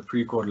Chaco, the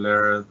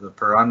Pre-Cordillera, the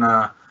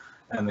Parana,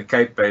 and the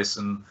Cape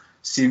Basin,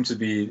 seem to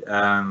be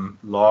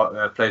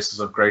places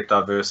of great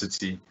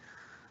diversity.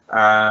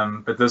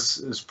 But this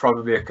is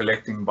probably a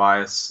collecting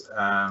bias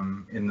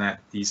in that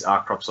these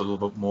outcrops are a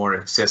little bit more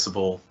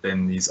accessible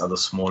than these other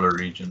smaller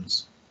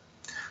regions.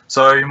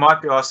 So you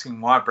might be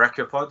asking, why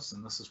brachiopods?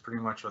 And this is pretty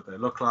much what they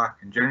look like.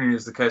 And generally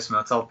is the case when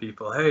I tell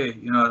people, hey,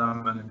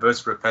 I'm an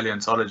invertebrate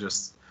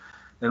paleontologist.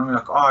 Then I'm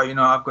like, oh,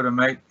 I've got a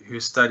mate who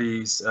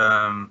studies,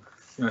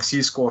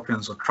 sea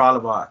scorpions or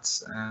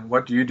trilobites. And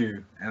what do you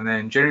do? And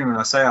then generally when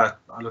I say I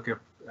look at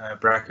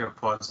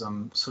brachiopods,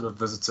 I'm sort of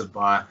visited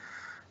by a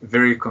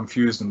very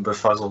confused and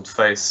befuddled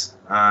face.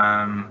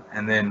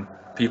 And then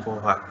people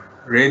are like,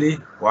 really?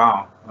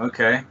 Wow,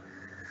 okay.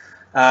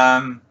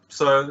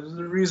 So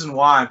the reason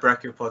why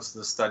brachiopods to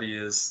the study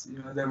is,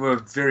 they were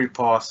very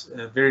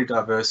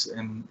diverse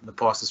in the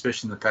past,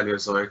 especially in the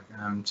Paleozoic.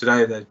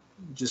 Today they're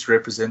just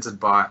represented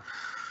by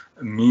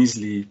a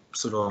measly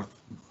sort of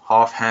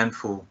half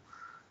handful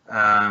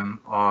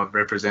of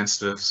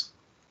representatives.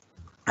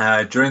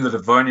 During the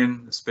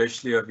Devonian,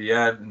 especially over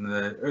here in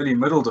the early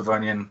middle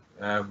Devonian,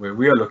 where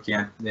we are looking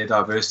at, their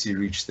diversity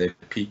reached their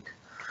peak.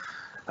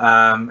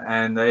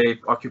 And they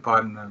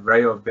occupied an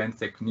array of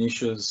benthic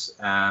niches,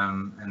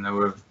 and they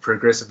were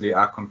progressively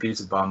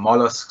outcompeted by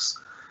mollusks,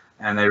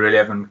 and they really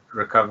haven't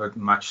recovered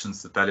much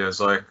since the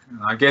Paleozoic.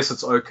 And I guess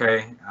it's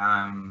okay.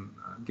 I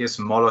guess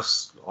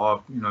mollusks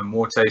are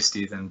more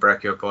tasty than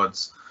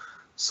brachiopods,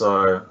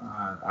 so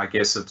I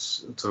guess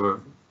it's a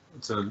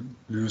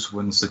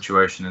lose-win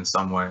situation in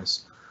some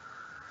ways.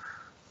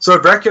 So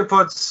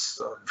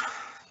brachiopods,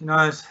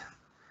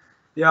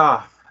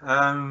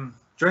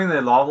 during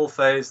their larval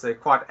phase, they're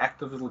quite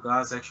active little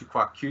guys, actually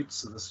quite cute.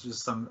 So this is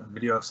just a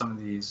video of some of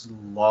these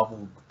little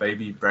larval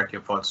baby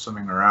brachiopods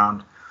swimming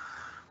around.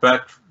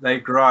 But they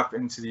grow up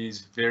into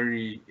these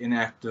very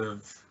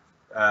inactive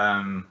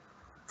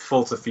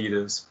filter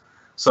feeders.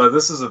 So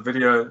this is a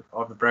video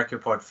of the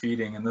brachiopod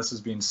feeding, and this has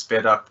been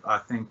sped up, I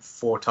think,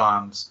 4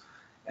 times.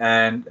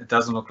 And it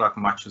doesn't look like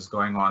much is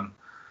going on.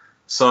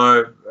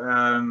 So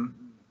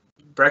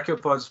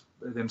brachiopods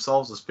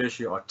themselves,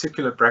 especially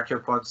articulate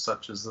brachiopods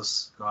such as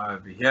this guy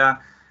over here,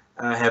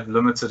 have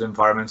limited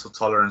environmental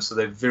tolerance, so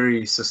they're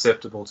very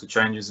susceptible to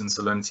changes in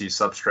salinity,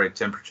 substrate,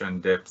 temperature,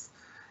 and depth.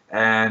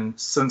 And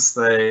since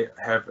they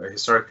have a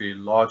historically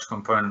large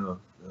component of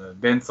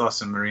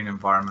benthos and marine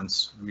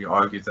environments, we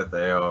argue that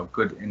they are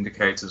good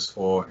indicators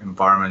for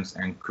environment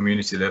and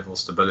community level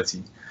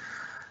stability,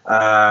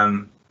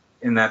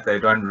 in that they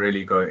don't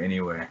really go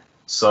anywhere.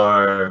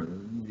 So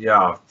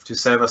yeah, to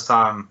save us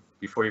time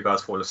before you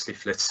guys fall asleep,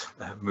 let's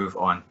move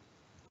on.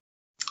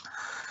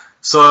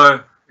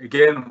 So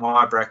again,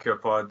 why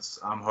brachiopods?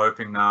 I'm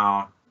hoping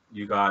now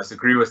you guys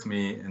agree with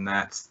me in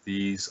that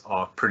these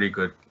are pretty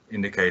good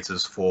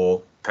indicators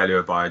for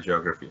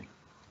paleobiogeography.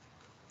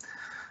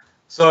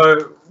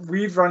 So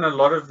we've run a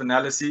lot of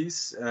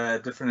analyses,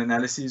 different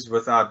analyses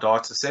with our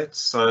data sets.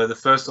 So the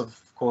first, of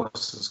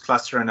course, is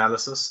cluster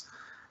analysis.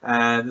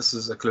 And this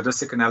is a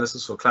cladistic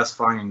analysis for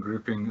classifying and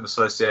grouping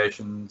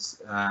associations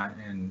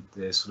in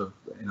their sort of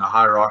in a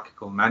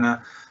hierarchical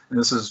manner. And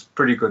this is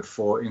pretty good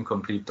for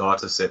incomplete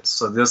data sets.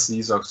 So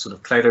these are sort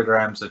of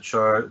cladograms that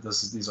show,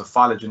 these are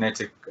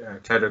phylogenetic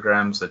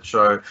cladograms that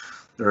show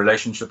the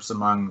relationships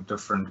among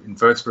different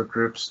invertebrate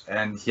groups.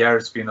 And here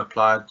it's been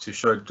applied to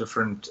show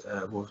different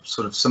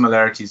sort of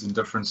similarities and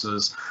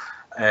differences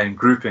and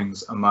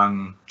groupings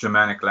among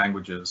Germanic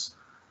languages.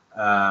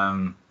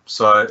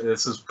 So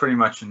this is pretty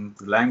much in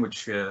the language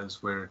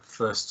spheres where it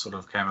first sort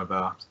of came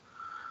about.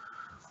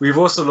 We've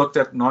also looked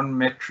at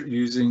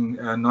using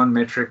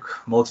non-metric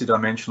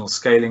multidimensional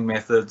scaling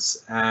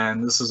methods,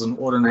 and this is an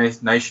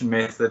ordination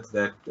method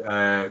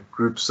that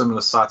groups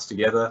similar sites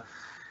together.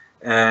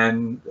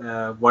 And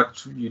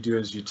what you do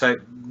is you take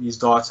these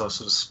data are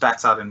sort of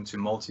spat out into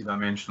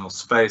multidimensional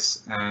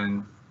space,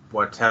 and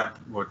what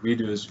we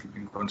do is we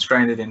can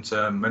constrain it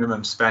into a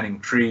minimum spanning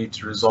tree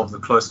to resolve the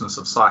closeness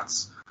of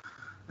sites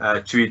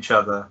to each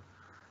other.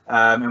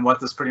 And what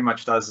this pretty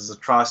much does is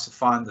it tries to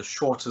find the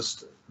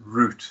shortest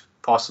route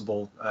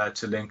possible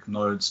to link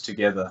nodes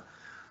together.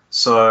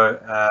 So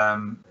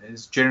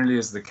as generally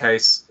is the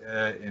case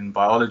in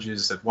biology,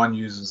 is that one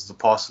uses the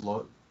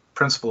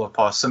principle of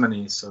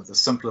parsimony, so the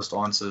simplest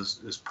answer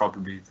is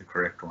probably the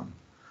correct one.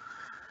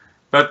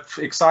 But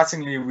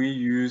excitingly, we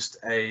used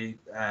a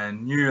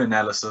new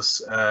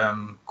analysis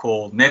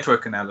called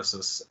network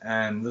analysis,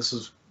 and this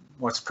is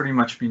what's pretty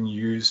much been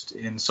used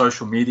in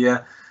social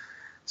media.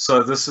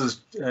 So this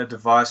is a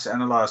device to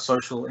analyze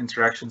social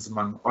interactions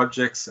among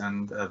objects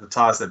and the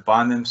ties that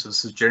bind them. So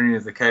this is generally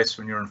the case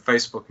when you're on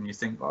Facebook and you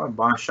think, oh,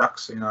 my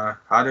shucks, you know,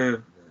 how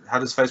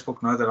does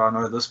Facebook know that I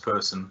know this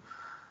person?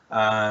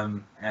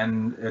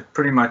 And it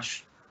pretty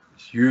much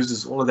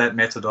uses all of that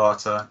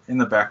metadata in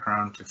the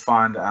background to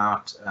find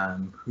out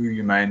who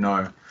you may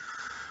know.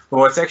 But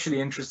what's actually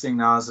interesting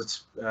now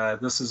is that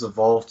this has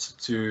evolved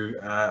to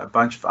a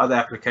bunch of other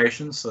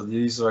applications. So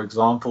these are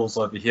examples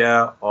over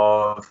here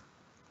of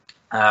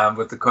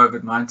with the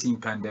COVID-19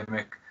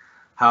 pandemic,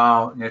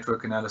 how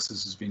network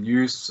analysis has been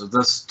used. So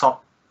this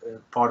top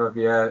part of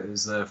here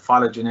is the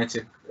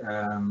phylogenetic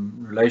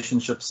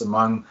relationships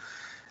among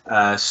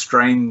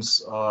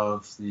strains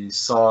of the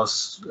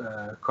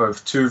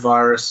SARS-CoV-2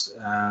 virus.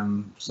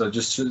 So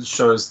just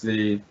shows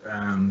the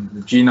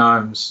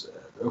genomes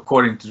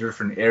according to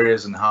different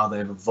areas and how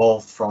they've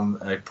evolved from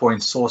a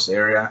point source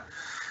area.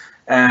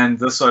 And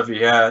this over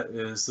here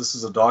this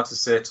is a data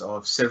set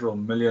of several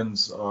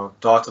millions of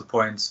data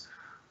points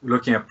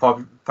looking at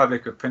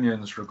public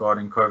opinions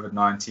regarding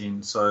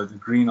COVID-19. So the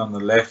green on the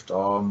left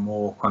are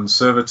more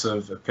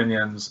conservative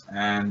opinions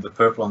and the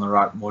purple on the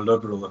right more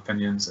liberal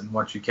opinions. And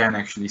what you can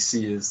actually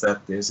see is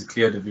that there's a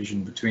clear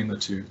division between the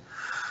two.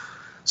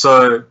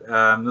 So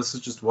this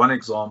is just one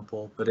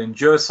example, but in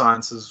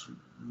geosciences,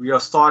 we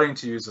are starting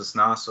to use this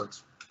now. So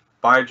it's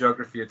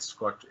biogeography, it's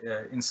got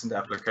instant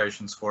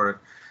applications for it.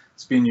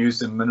 It's been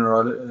used in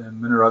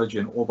mineralogy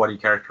and ore body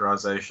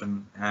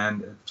characterization,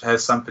 and it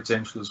has some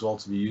potential as well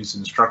to be used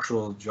in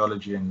structural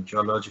geology and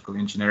geological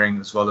engineering,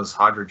 as well as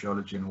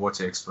hydrogeology and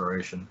water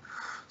exploration.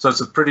 So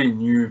it's a pretty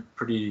new,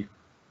 pretty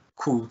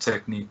cool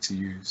technique to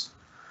use.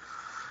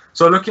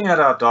 So looking at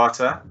our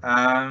data,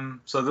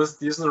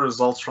 these are the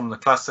results from the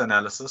cluster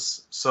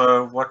analysis.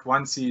 So what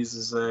one sees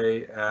is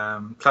a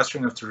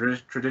clustering of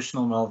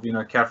traditional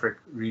Malvino-Caffric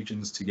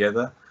regions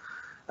together,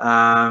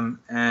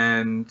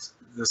 and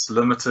this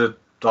limited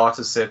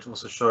data set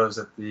also shows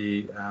that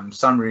the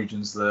some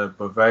regions, the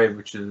Beauvais,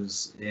 which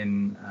is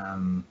in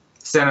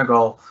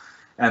Senegal,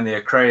 and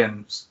the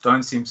Acraeans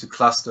don't seem to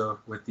cluster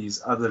with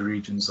these other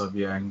regions over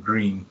here in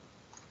green.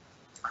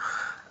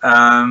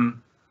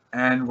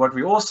 And what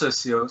we also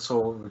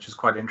saw, which is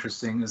quite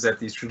interesting, is that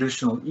these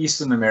traditional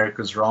Eastern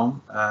Americas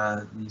realm,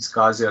 these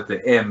guys here at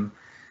the M,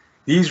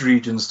 these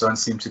regions don't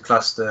seem to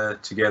cluster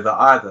together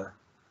either.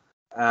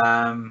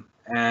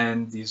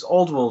 And these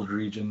old world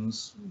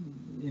regions,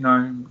 you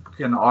know,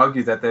 can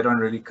argue that they don't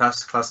really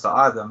cluster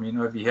either. I mean,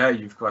 over here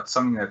you've got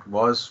something that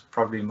was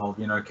probably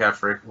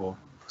Malvino-Caffric, or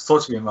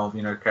thought to be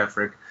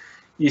Malvino-Caffric,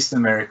 Eastern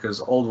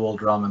America's old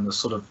world realm, and the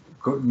sort of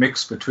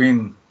mix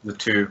between the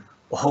two,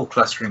 all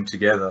clustering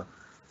together.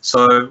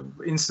 So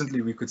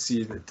instantly we could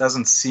see that it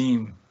doesn't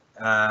seem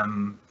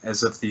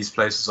as if these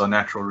places are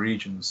natural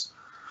regions.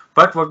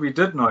 But what we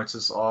did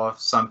notice are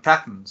some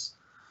patterns.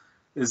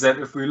 Is that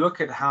if we look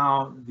at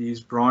how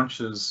these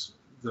branches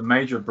the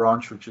major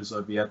branch, which is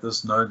over at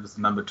this node with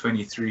the number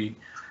 23,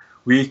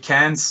 we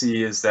can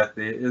see is that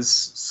there is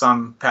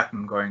some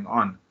pattern going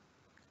on.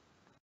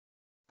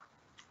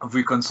 If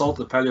we consult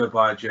the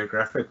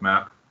paleobiogeographic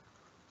map,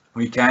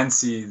 we can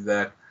see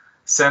that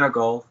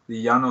Senegal,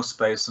 the Llanos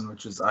Basin,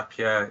 which is up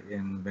here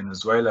in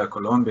Venezuela,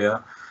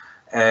 Colombia,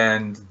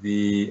 and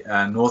the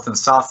North and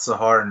South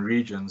Saharan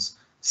regions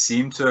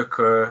seem to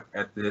occur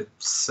at the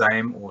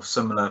same or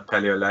similar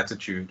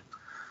paleolatitude.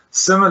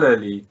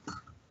 Similarly,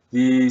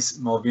 these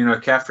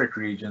Malvino-Caffric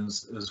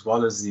regions, as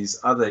well as these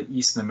other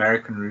Eastern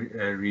American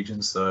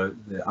regions, so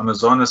the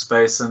Amazonas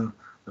Basin,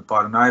 the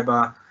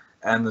Parnaíba,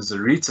 and the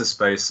Zaritas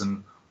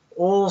Basin,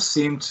 all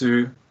seem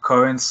to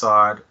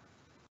coincide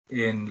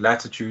in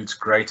latitudes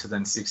greater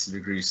than 60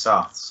 degrees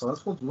south. So I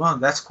thought, well,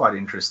 that's quite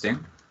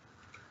interesting.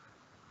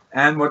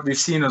 And what we've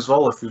seen as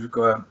well, if you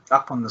go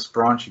up on this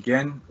branch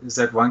again, is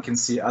that one can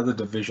see other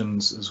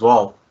divisions as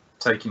well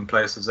taking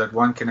place, is that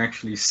one can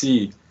actually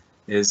see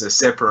there's a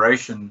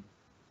separation,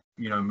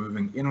 you know,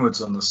 moving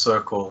inwards on the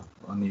circle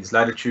on these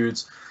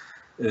latitudes.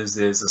 There's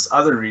this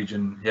other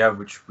region here,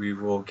 which we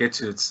will get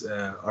to its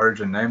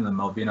origin name, the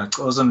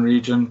Malvino-Cozan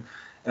region,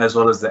 as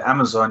well as the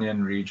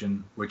Amazonian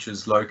region, which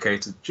is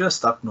located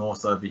just up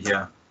north over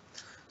here.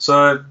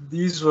 So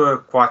these were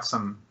quite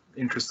some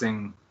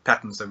interesting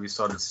patterns that we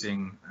started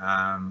seeing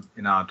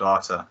in our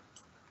data.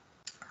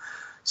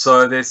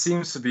 So there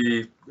seems to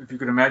be, if you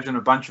could imagine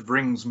a bunch of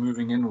rings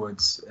moving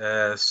inwards,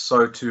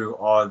 so too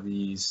are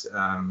these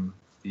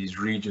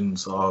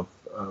regions of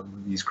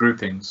these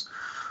groupings.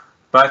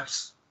 But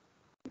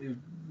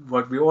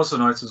what we also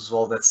notice as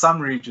well, that some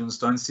regions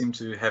don't seem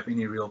to have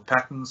any real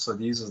patterns. So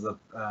these are the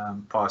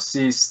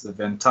Parsis, the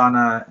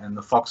Ventana, and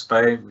the Fox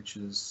Bay, which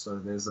is, so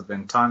there's the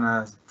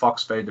Ventana,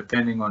 Fox Bay,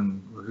 depending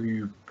on who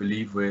you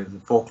believe where the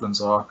Falklands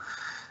are.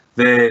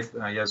 There,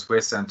 here's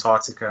West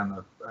Antarctica and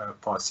the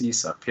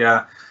Parsis up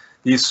here.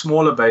 These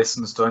smaller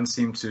basins don't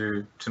seem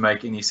to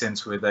make any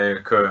sense where they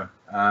occur,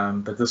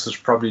 but this is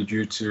probably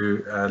due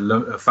to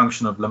a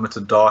function of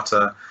limited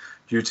data,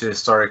 due to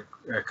historic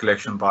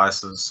collection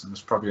biases, and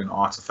it's probably an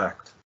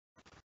artifact.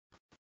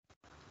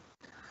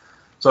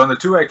 So in the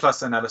two-way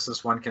cluster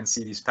analysis, one can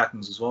see these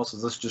patterns as well. So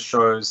this just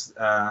shows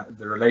the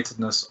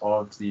relatedness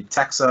of the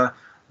taxa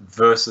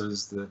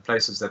versus the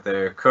places that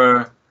they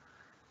occur.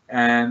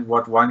 And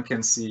what one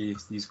can see,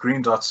 these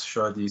green dots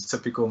show these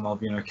typical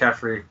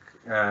Malvino-Caffric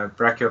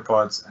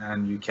brachiopods,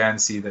 and you can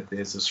see that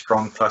there's a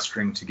strong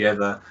clustering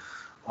together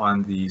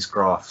on these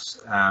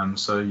graphs.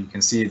 So you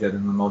can see that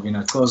in the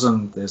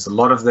Malvino-Cozan, there's a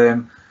lot of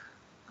them.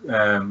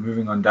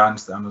 Moving on down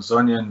to the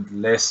Amazonian,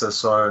 lesser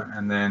so,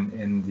 and then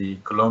in the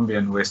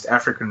Colombian West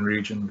African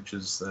region, which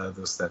is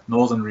that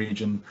northern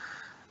region,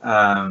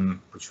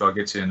 which I'll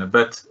get to in a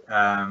bit,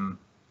 there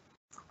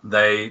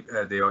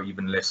are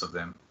even less of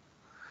them.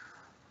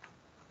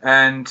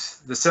 And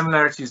the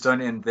similarities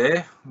don't end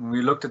there. When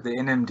we looked at the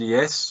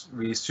NMDS,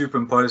 we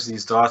superimposed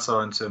these data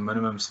into a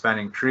minimum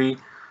spanning tree.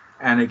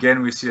 And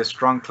again, we see a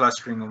strong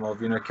clustering of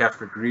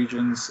Malvino-Caffric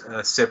regions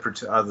separate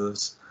to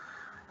others.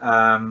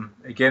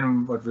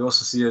 Again, what we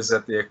also see is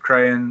that the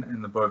Acraean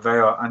and the Beauvais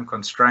are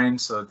unconstrained.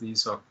 So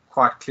these are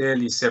quite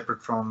clearly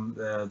separate from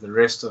the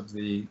rest of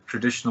the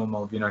traditional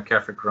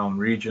Malvino-Caffric realm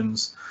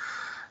regions.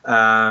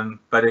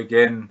 But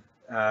again,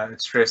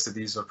 it's stressed that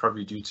these are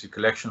probably due to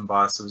collection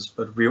biases.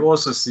 But we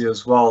also see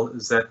as well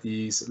is that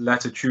these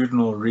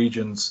latitudinal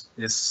regions,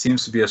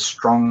 seems to be a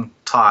strong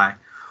tie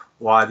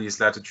why these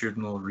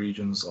latitudinal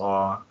regions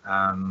are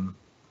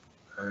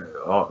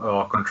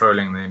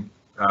controlling them,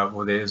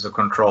 or there is a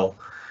control.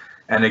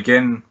 And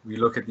again, we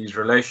look at these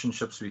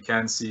relationships, we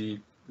can see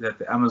that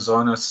the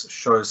Amazonas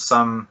shows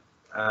some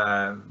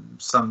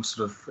sort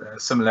of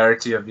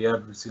similarity of here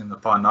between the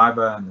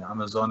Parnaíba and the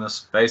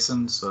Amazonas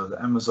basin. So the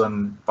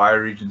Amazon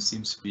bioregion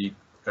seems to be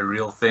a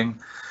real thing,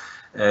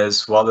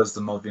 as well as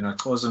the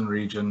Malvino-Cozan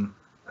region.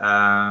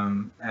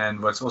 And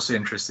what's also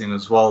interesting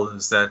as well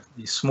is that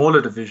the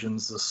smaller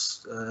divisions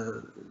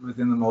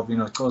within the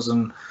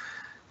Malvino-Cozan,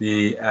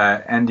 the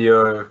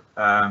Andio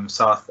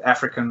South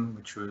African,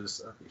 which was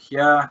over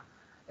here,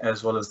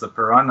 as well as the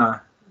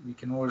Parana, we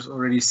can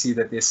already see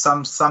that there's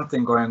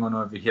something going on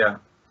over here.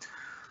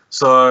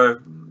 So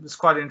it's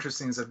quite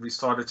interesting is that we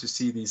started to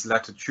see these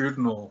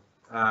latitudinal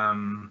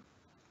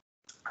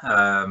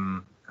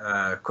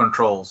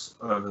controls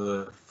over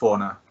the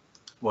fauna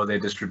or their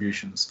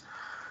distributions.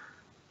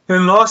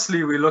 Then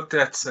lastly, we looked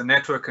at a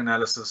network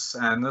analysis,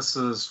 and this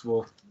is,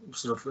 well,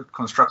 sort of it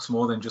constructs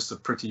more than just a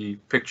pretty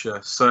picture.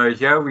 So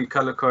here we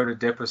color-coded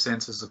depot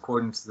sensors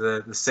according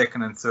to the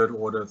second and third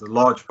order, the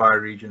large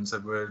bioregions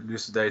that were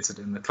elucidated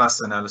in the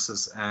cluster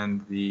analysis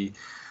and the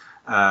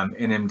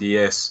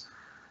NMDS.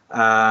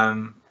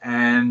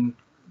 And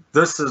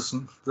this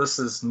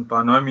is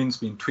by no means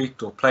been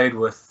tweaked or played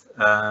with.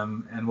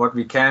 And what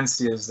we can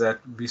see is that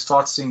we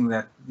start seeing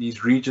that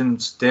these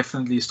regions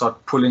definitely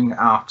start pulling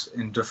out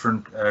in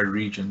different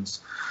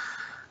regions.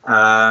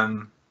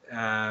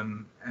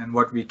 And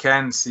what we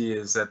can see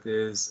is that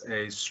there's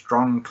a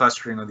strong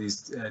clustering of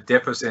these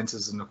depot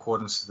centers in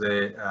accordance to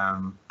their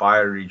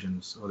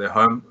bioregions, or their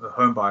home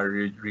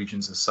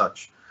bioregions as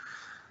such.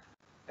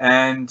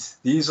 And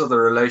these are the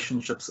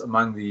relationships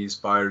among these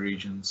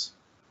bioregions.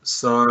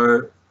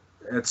 So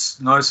it's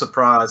no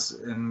surprise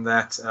in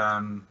that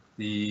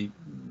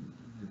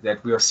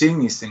that we are seeing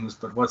these things.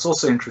 But what's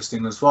also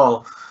interesting as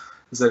well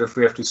is that if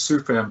we have to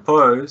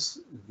superimpose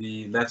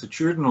the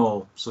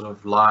latitudinal sort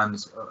of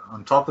lines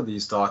on top of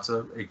these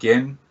data,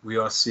 again, we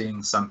are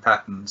seeing some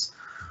patterns.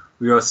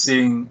 We are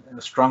seeing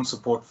a strong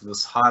support for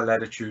this high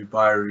latitude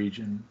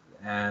bioregion,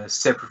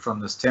 separate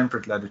from this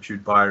temperate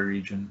latitude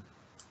bioregion,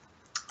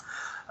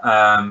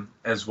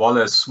 as well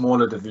as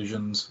smaller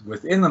divisions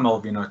within the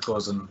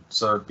Malvino-Clausen.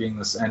 So being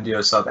this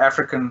Andio-South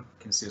African, you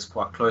can see it's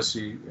quite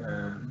closely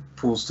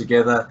pools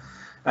together,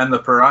 and the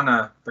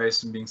Parana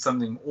Basin being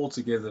something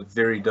altogether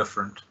very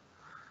different.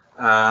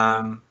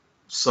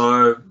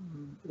 So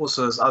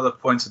also as other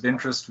points of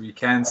interest, we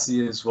can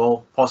see as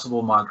well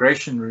possible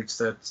migration routes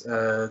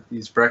that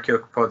these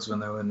brachiopods, when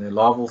they were in their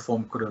larval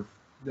form, could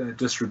have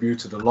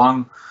distributed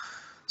along.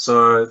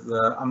 So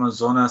the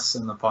Amazonas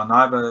and the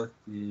Parnaíba,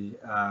 the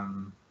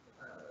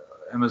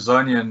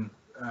Amazonian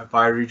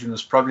bioregion,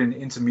 is probably an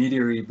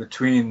intermediary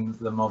between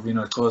the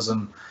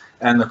Malvino-Clausen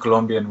and the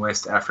Colombian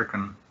West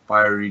African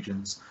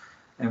bioregions.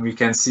 And we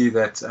can see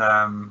that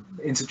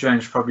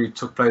interchange probably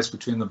took place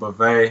between the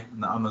Bovee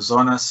and the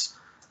Amazonas,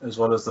 as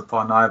well as the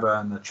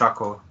Parnaíba and the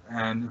Chaco.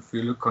 And if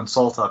we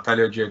consult our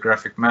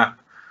paleogeographic map,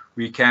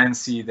 we can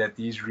see that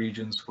these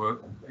regions were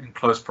in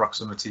close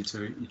proximity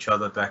to each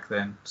other back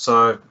then.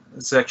 So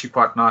it's actually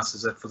quite nice,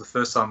 is that for the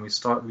first time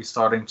we're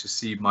starting to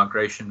see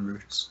migration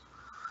routes.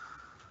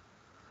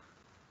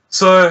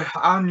 So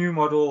our new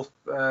model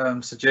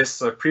suggests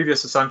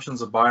previous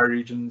assumptions of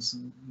bioregions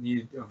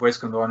of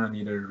West Gondwana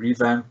need a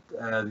revamp.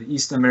 The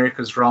East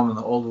Americas realm and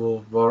the Old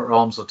World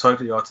realms are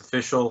totally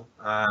artificial,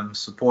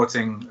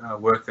 supporting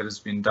work that has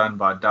been done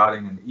by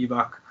Dowding and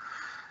Ebach.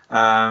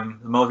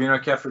 The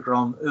Malvino-Catholic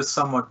realm is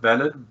somewhat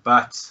valid,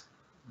 but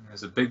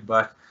there's a big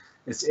but.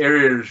 Its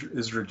area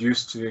is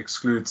reduced to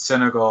exclude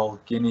Senegal,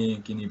 Guinea,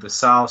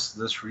 Guinea-Bissau,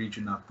 so this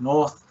region up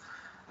north.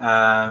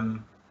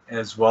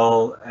 As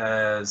well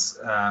as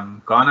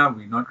Ghana.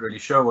 We're not really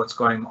sure what's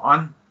going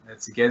on.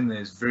 It's again,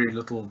 there's very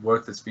little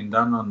work that's been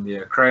done on the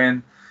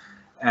Acraean,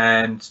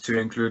 and to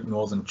include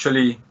northern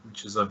Chile,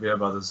 which is over here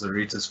by the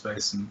Zaritas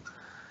Basin.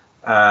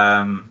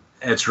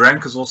 Its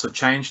rank has also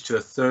changed to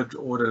a third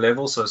order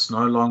level, so it's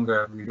no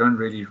longer, we don't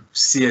really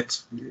see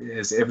it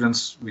as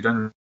evidence. We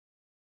don't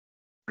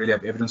really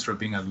have evidence for it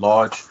being a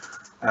large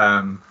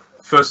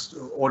first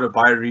order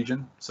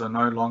bioregion, so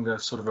no longer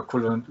sort of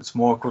equivalent, it's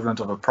more equivalent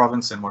of a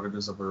province than what it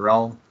is of a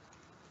realm.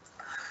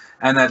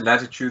 And that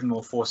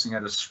latitudinal forcing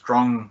had a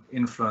strong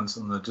influence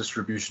on the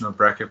distribution of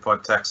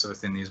brachiopod taxa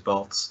within these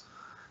belts.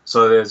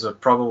 So there's a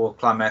probable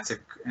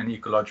climatic and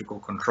ecological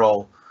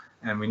control,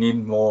 and we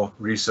need more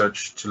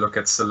research to look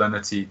at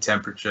salinity,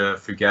 temperature,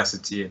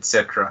 fugacity,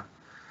 etc.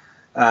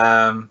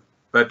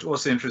 But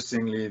also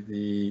interestingly,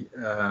 the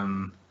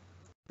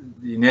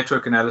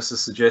network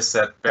analysis suggests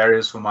that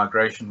barriers for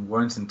migration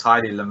weren't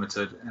entirely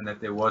limited, and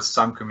that there was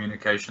some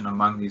communication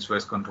among these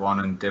West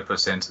Gondwanan depot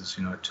centers,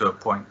 to a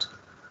point.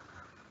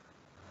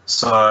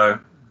 So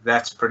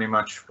that's pretty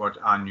much what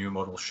our new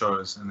model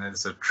shows, and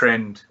there's a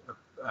trend.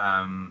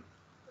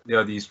 There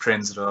are these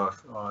trends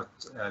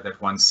that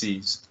one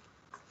sees.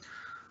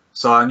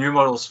 So our new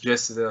model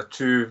suggests that there are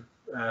two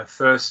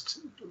first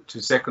to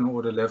second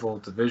order level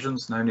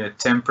divisions, namely a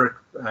temperate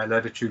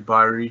latitude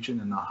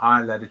bioregion and a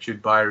high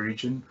latitude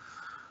bioregion.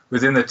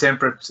 Within the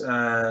temperate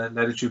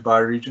latitude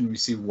bioregion, we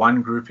see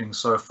one grouping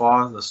so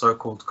far, the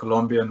so-called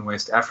Colombian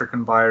West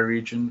African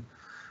bioregion.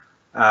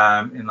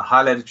 In the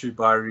high latitude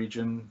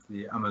bioregion,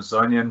 the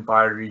Amazonian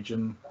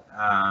bioregion,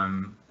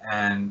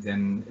 and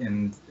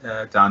then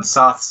down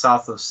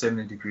south of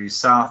 70 degrees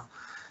south,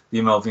 the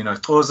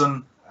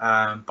Malvino-Clausen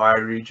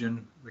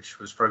bioregion, which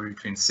was probably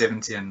between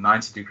 70 and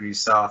 90 degrees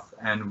south.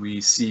 And we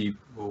see,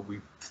 well,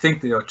 we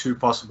think there are two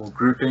possible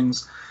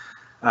groupings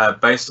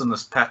based on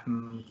this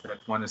pattern that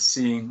one is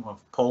seeing of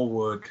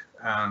poleward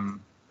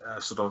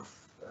sort of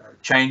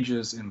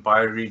changes in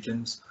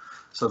bioregions.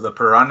 So the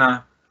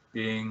Parana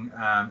being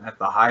at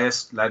the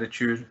highest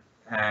latitude,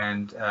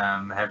 and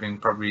having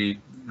probably,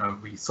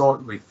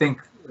 we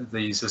think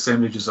these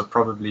assemblages are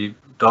probably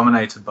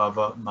dominated by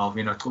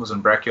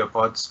Malvino-Clausen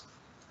brachiopods.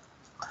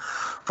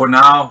 For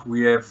now,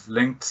 we have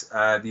linked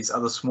these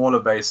other smaller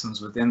basins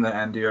within the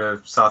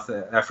Andio-South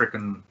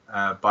African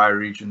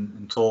bioregion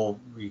until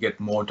we get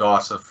more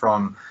data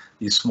from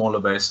these smaller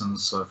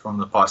basins, so from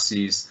the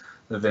Parsees,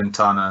 the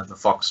Ventana, the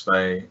Fox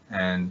Bay,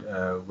 and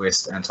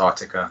West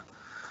Antarctica.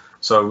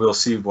 So we'll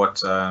see what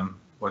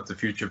the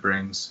future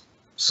brings.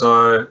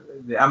 So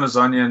the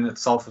Amazonian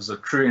itself is a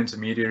true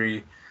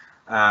intermediary,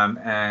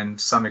 and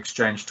some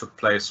exchange took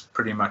place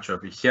pretty much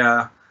over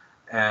here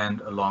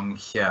and along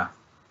here.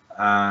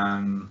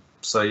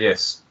 So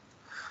yes.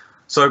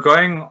 So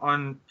going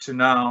on to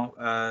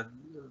now,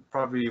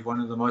 probably one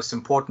of the most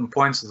important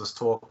points of this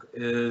talk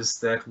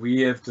is that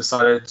we have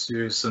decided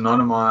to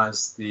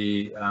synonymize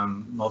the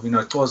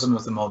Malvino Xhosa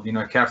with the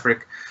Malvino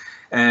Catholic,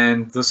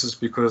 and this is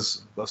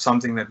because of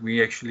something that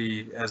we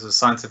actually, as a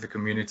scientific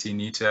community,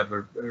 need to have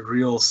a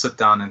real sit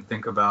down and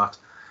think about,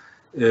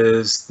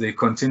 is the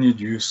continued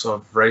use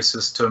of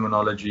racist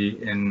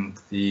terminology in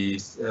the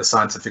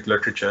scientific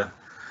literature.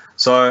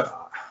 So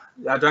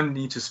I don't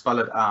need to spell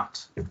it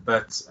out,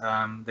 but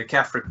the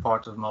Catholic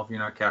part of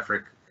Malvino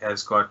Catholic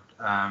has got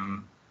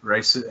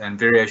race and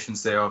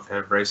variations thereof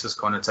have racist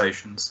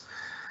connotations.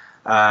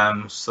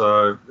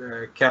 So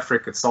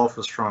Catholic itself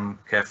is from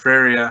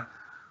Caffraria,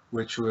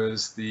 which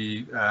was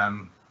the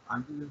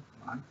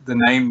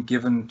name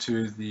given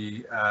to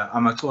the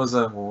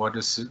Amaxhosa, or what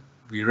is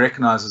we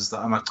recognize as the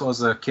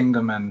Amaxhosa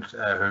kingdom and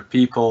her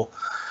people,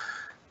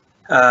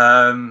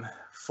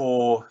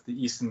 for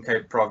the Eastern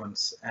Cape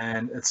province,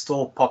 and it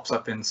still pops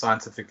up in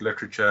scientific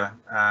literature,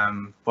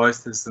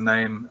 both as the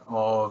name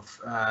of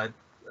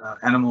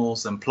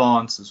animals and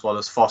plants as well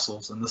as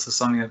fossils, and this is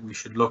something that we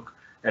should look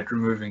at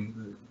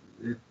removing.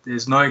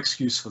 There's no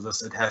excuse for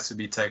this, it has to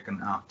be taken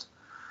out.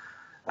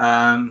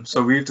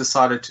 So we've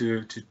decided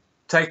to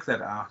take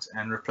that out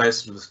and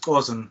replace it with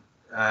Xhosan,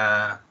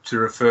 to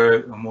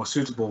refer, a more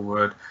suitable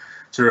word,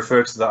 to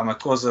refer to the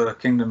Amaxhosa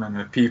kingdom and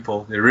her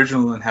people, the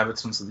original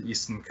inhabitants of the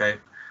Eastern Cape,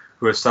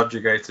 who were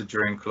subjugated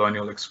during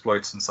colonial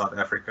exploits in South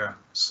Africa.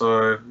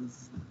 So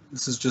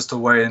this is just a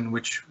way in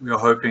which we are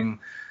hoping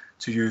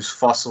to use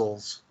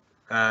fossils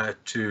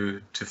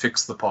to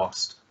fix the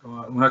past.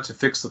 Well, not to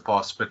fix the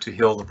past, but to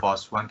heal the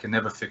past. One can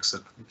never fix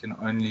it, we can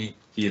only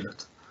heal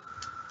it.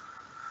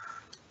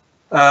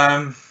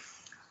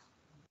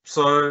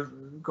 So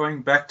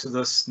going back to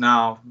this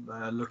now,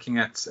 looking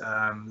at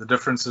the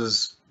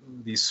differences,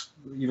 these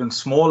even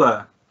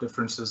smaller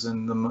differences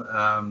in the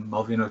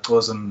Malvino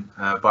Xhosan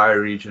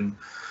bioregion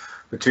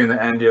between the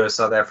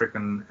Andean-South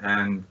African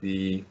and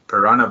the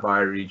Parana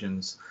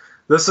bioregions.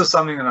 This is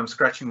something that I'm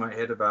scratching my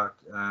head about,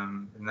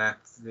 in that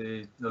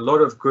a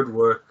lot of good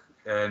work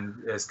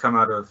has come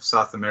out of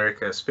South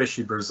America,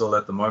 especially Brazil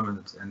at the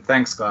moment, and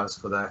thanks guys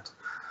for that.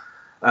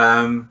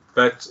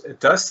 But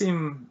it does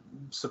seem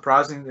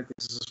surprising that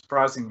there's a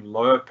surprising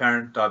low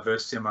apparent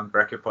diversity among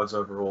brachiopods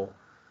overall.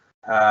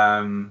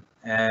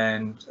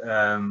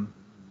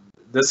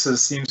 This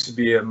seems to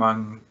be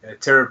among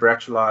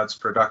pterobrachylides,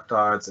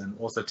 productides, and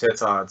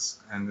orthotetides,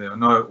 and there are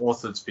no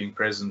orthids being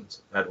present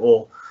at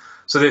all.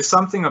 So there's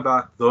something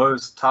about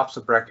those types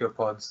of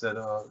brachiopods that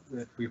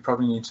we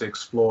probably need to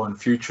explore in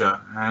future.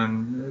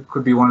 And it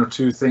could be one of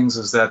two things,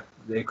 is that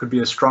there could be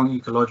a strong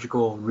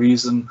ecological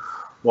reason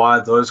why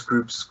those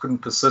groups couldn't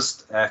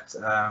persist at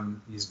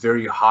these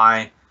very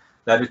high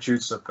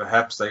latitudes. So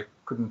perhaps they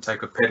couldn't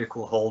take a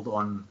pedicle hold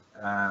on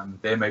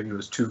there, maybe it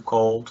was too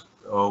cold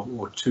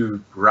or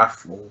too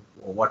rough, or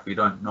what, we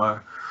don't know.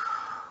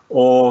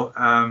 Or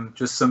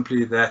just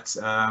simply that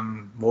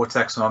more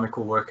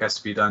taxonomical work has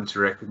to be done to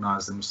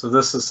recognize them. So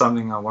this is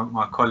something I want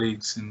my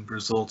colleagues in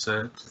Brazil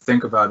to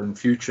think about in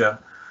future,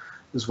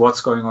 is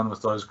what's going on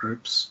with those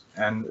groups,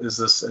 and is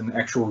this an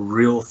actual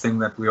real thing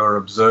that we are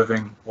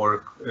observing,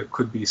 or it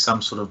could be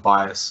some sort of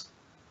bias.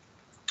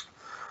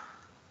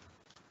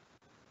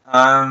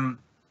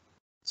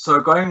 So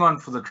going on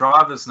for the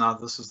drivers now,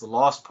 this is the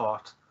last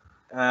part.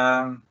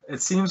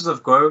 It seems as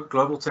if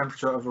global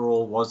temperature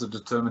overall was a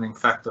determining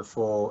factor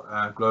for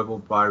global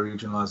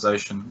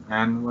bioregionalization.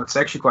 And what's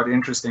actually quite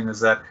interesting is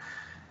that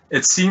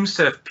it seems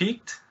to have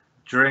peaked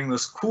during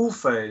this cool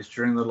phase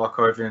during the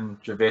Lackovian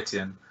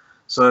Jevetian.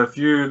 So if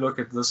you look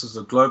at this as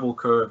a global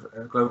curve,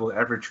 a global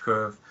average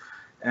curve,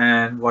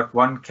 and what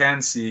one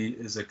can see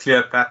is a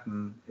clear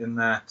pattern in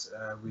that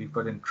we've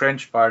got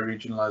entrenched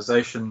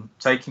bioregionalization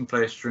taking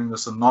place during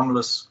this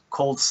anomalous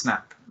cold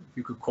snap, if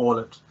you could call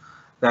it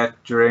that,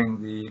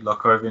 during the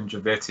Lackovian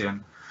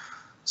Jevetian.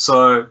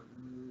 So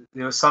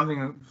there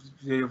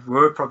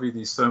were probably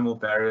these thermal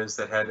barriers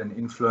that had an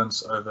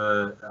influence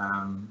over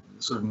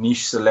sort of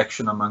niche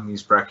selection among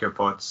these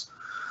brachiopods.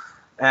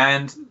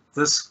 And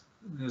there's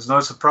no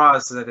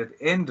surprise that it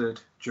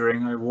ended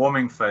during a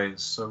warming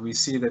phase. So we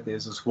see that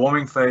there's this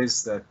warming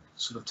phase that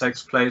sort of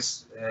takes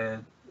place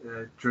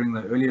during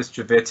the earliest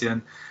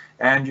Jevetian,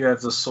 and you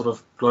have this sort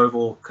of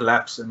global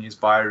collapse in these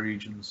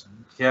bioregions.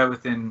 And here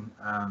within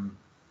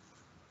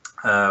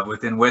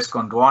West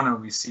Gondwana,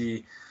 we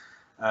see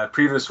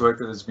previous work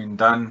that has been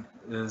done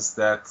is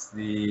that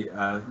the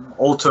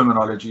old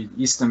terminology,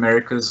 East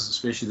Americas,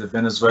 especially the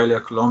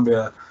Venezuela,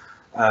 Colombia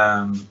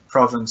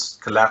province,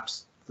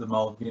 collapsed. The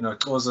Malvino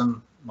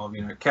Xhosan,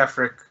 Malvino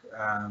Catholic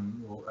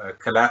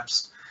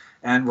collapsed,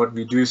 and what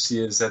we do see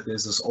is that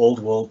there's this old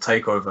world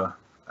takeover.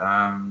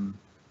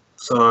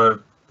 So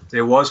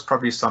there was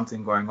probably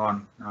something going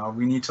on. Now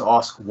we need to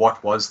ask,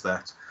 what was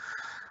that?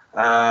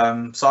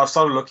 So I've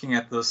started looking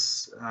at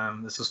this.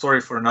 It's a story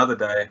for another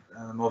day.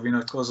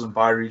 Malvino Xhosan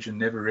bioregion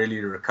never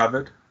really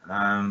recovered.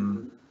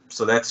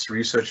 So that's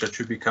research that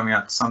should be coming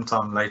out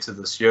sometime later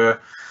this year.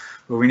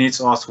 But we need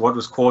to ask what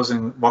caused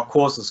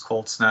this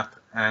cold snap,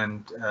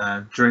 and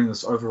during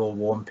this overall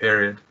warm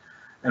period,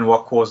 and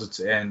what caused it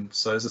to end.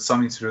 So is it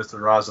something to do with the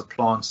rise of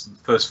plants, and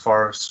first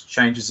forests,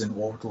 changes in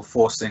orbital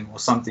forcing, or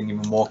something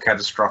even more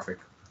catastrophic?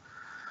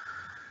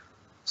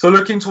 So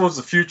looking towards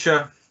the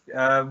future,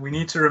 we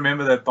need to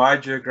remember that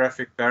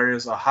biogeographic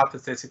barriers are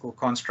hypothetical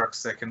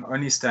constructs that can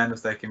only stand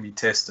if they can be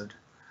tested.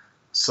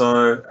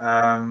 So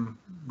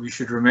we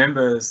should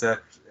remember is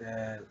that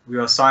we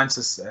are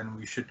scientists, and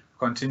we should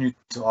continue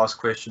to ask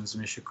questions,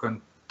 and we should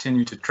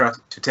continue to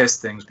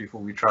test things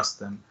before we trust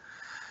them.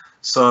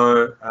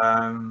 So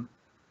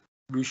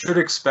we should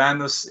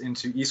expand this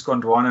into East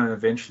Gondwana and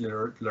eventually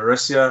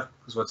Laurisia,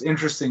 because what's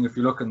interesting, if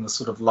you look in the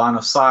sort of line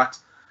of sight,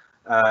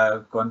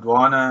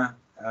 Gondwana,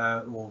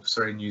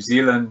 New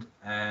Zealand,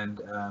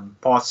 and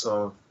parts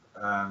of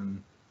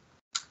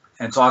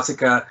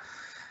Antarctica,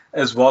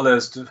 as well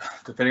as,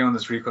 depending on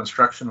this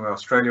reconstruction, where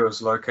Australia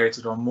was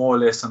located, are more or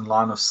less in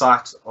line of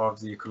sight of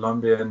the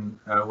Colombian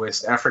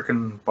West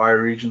African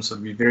bioregion. So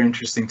it'll be very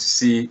interesting to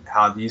see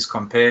how these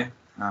compare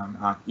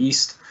out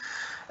east,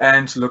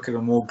 and to look at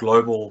a more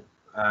global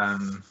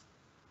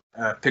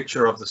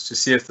picture of this, to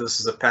see if this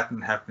is a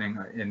pattern happening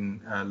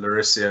in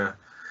Laurisia.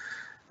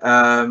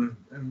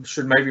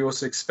 Should maybe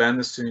also expand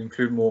this to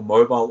include more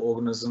mobile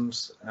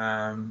organisms,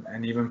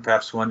 and even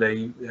perhaps one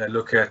day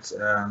look at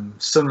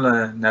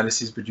similar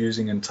analyses but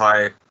using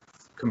entire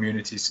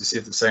communities to see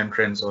if the same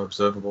trends are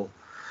observable.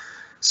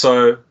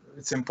 So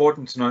it's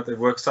important to note that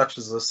work such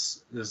as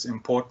this is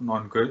important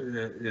on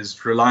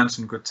is reliant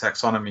on good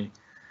taxonomy.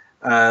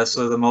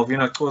 So the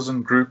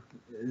Malvina-Clausen group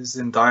is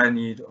in dire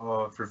need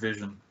of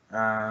revision.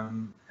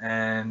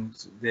 And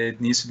there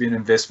needs to be an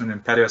investment in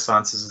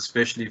paleosciences,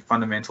 especially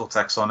fundamental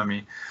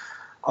taxonomy.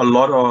 A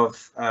lot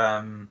of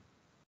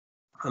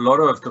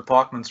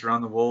departments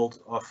around the world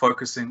are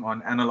focusing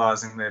on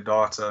analyzing their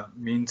data.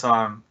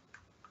 Meantime,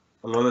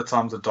 a lot of the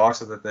times the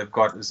data that they've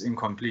got is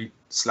incomplete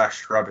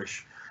 /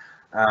 rubbish.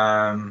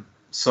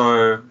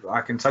 So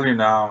I can tell you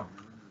now,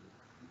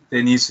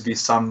 there needs to be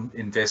some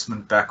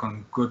investment back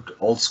on good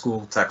old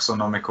school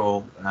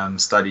taxonomical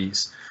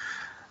studies.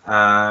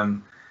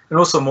 And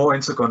also more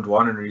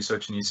inter-Gondwanan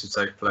research needs to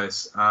take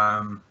place.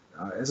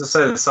 As I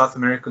say, the South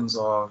Americans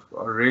are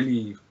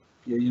really,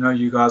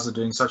 you guys are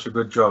doing such a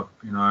good job,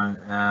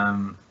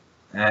 and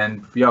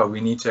yeah, we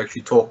need to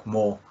actually talk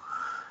more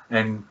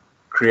and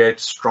create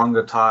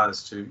stronger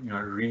ties to,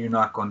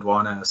 reunite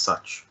Gondwana as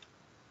such.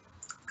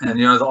 And,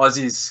 the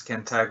Aussies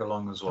can tag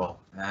along as well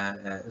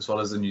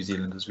as the New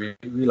Zealanders. We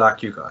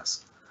like you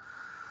guys.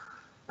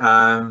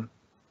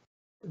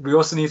 We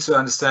also need to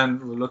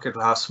understand, we'll look at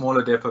how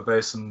smaller depot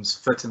basins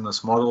fit in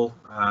this model.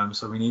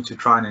 So we need to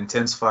try and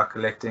intensify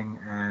collecting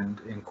and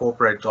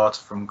incorporate data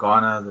from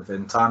Ghana, the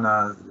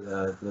Ventana,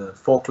 the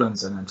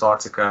Falklands and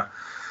Antarctica.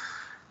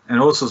 And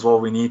also as well,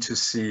 we need to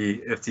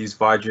see if these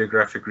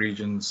biogeographic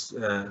regions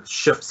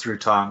shift through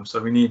time.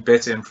 So we need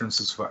better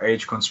inferences for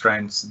age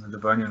constraints in the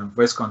Devonian of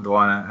West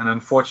Gondwana. And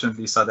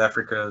unfortunately, South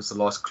Africa is the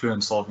last clue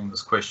in solving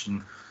this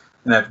question,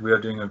 that we are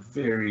doing a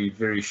very,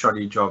 very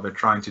shoddy job at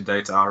trying to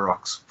date our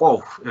rocks.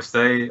 Well, if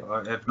they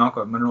have not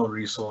got mineral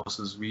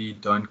resources, we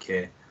don't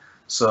care.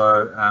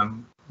 So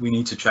we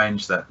need to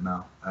change that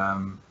now,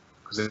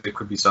 because it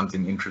could be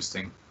something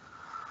interesting.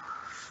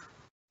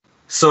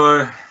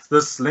 So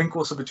this link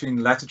also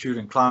between latitude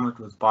and climate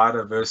with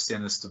biodiversity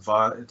and its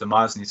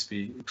demise needs to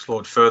be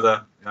explored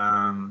further.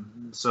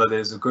 So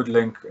there's a good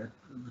link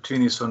between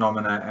these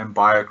phenomena and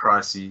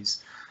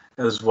biocrises,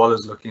 as well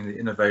as looking at the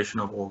innovation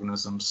of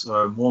organisms.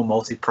 So more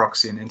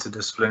multi-proxy and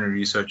interdisciplinary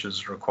research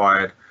is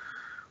required.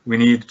 We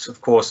need,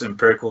 of course,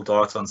 empirical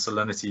data on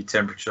salinity,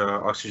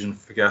 temperature, oxygen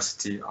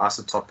fugacity,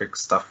 isotopic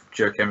stuff,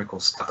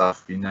 geochemical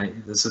stuff.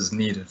 This is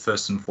needed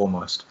first and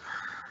foremost.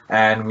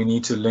 And we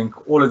need to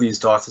link all of these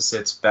data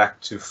sets back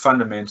to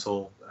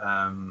fundamental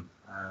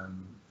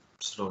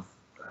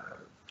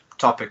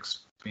topics,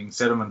 being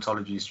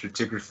sedimentology,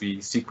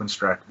 stratigraphy, sequence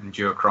strat, and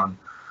geochron,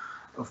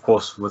 of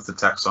course, with the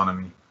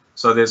taxonomy.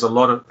 So there's a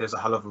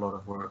hell of a lot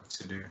of work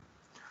to do.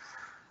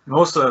 And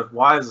also,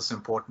 why is this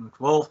important?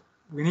 Well,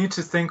 we need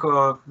to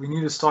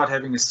start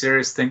having a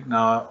serious think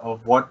now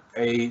of what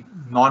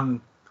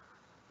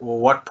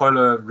what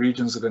polar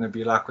regions are going to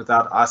be like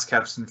without ice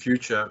caps in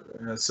future,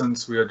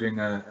 since we are doing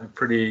a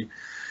pretty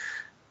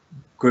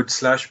good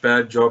 /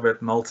 bad job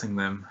at melting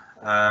them.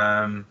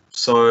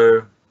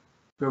 So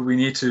we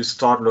need to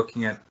start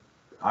looking at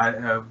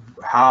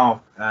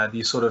how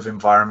these sort of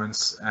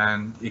environments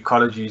and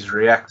ecologies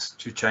react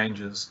to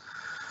changes.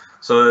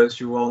 So as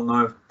you well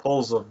know,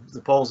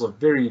 the poles are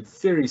very,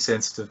 very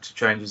sensitive to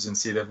changes in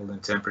sea level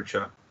and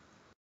temperature.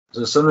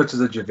 So similar to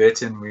the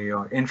Devonian, we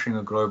are entering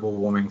a global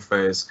warming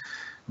phase.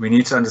 We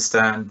need to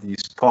understand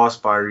these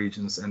past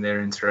bioregions and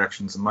their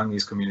interactions among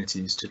these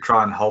communities to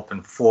try and help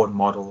inform,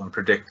 model, and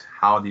predict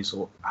how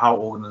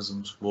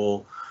organisms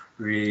will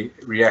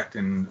react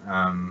in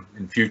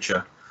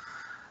future.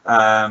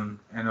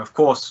 And of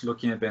course,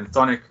 looking at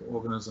benthonic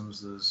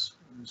organisms is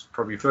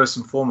probably first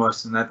and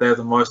foremost, and that they're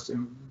the most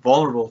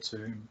vulnerable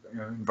to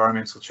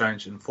environmental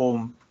change and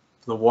form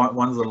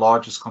one of the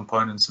largest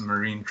components in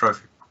marine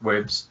trophic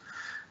webs.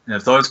 And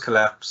if those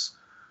collapse,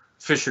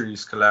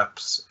 fisheries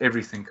collapse,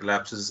 everything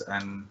collapses,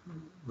 and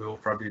we'll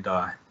probably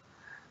die.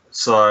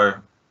 So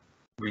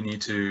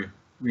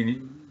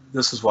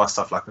this is why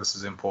stuff like this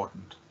is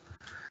important.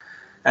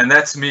 And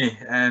that's me.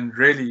 And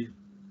really,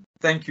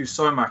 thank you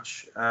so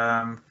much.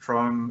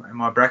 From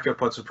my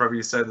brachiopods would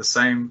probably say the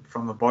same,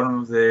 from the bottom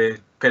of their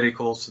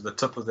pedicles to the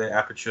tip of their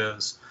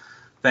apertures.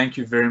 Thank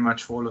you very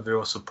much for all of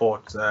your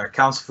support.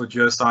 Council for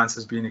Geoscience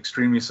has been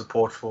extremely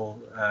supportful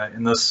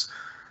in this.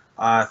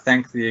 I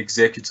thank the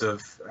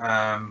executive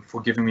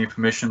for giving me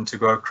permission to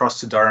go across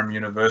to Durham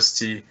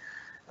University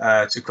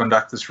to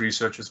conduct this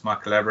research with my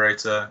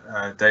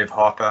collaborator, Dave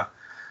Harper.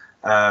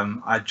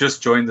 I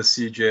just joined the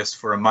CGS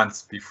for a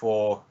month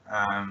before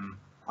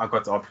I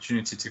got the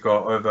opportunity to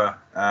go over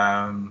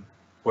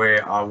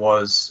where I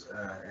was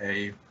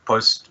a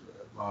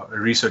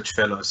research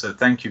fellow. So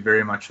thank you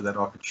very much for that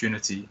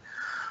opportunity.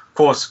 Of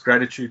course,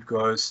 gratitude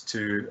goes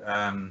to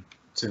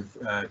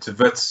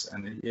Wits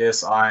and the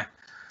ESI.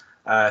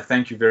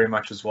 Thank you very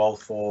much as well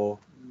for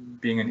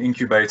being an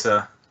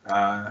incubator,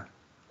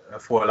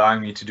 for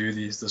allowing me to do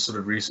this sort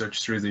of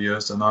research through the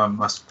years. I know I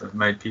must have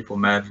made people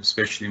mad,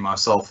 especially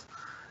myself,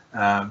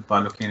 by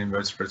looking at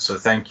invertebrates. So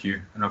thank you.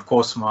 And of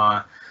course,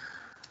 my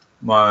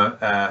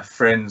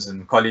friends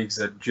and colleagues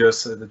at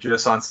the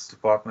Geosciences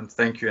Department,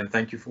 thank you. And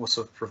thank you for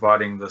also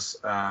providing this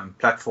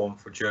platform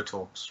for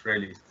Geotalks.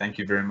 Really, thank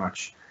you very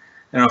much.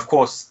 And of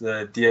course,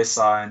 the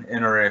DSI and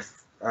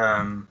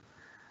NRF,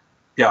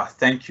 yeah,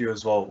 thank you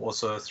as well,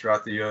 also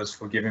throughout the years,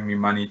 for giving me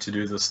money to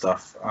do this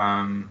stuff.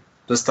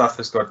 This stuff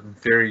has got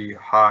very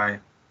high,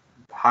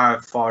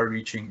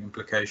 far-reaching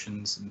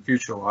implications in the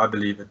future. I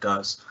believe it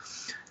does.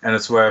 And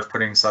it's a way of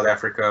putting South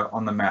Africa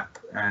on the map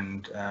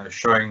and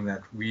showing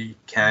that we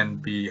can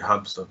be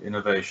hubs of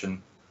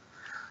innovation.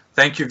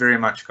 Thank you very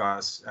much,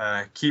 guys.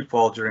 Keep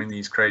well during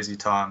these crazy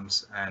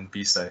times and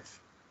be safe.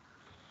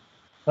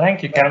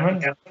 Thank you,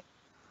 Cameron.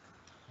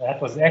 That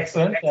was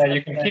excellent.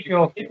 You can keep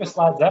your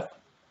slides up,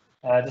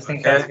 just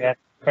in case we have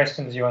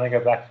questions you want to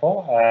go back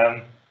for.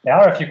 There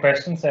are a few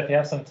questions, so if you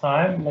have some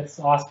time, let's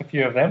ask a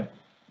few of them.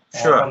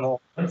 Sure.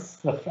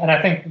 And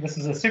I think this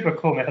is a super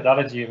cool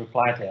methodology you've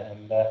applied here.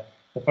 And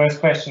the first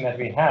question that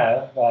we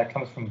have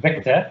comes from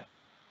Victor,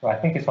 who I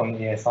think is from the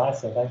ESI,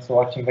 so thanks for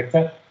watching,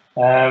 Victor.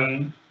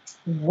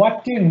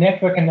 What do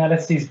network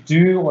analyses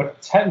do or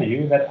tell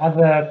you that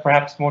other,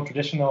 perhaps more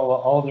traditional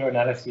or older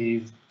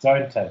analyses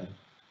don't tell you?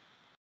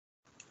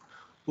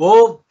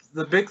 Well,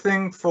 the big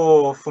thing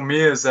for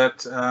me is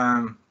that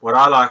what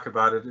I like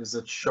about it is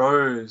it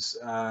shows,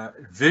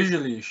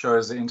 visually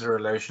shows the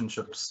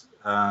interrelationships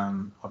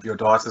of your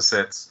data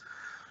sets.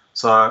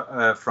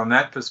 So from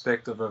that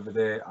perspective over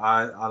there,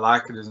 I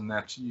like it in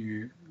that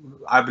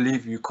I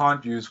believe you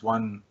can't use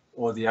one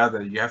or the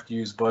other. You have to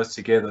use both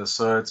together.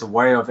 So it's a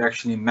way of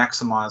actually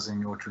maximizing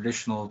your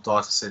traditional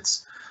data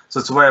sets. So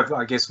it's a way of,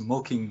 I guess,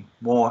 milking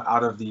more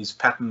out of these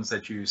patterns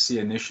that you see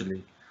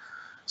initially.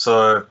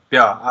 So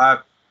yeah,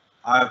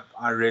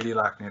 I really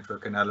like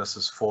network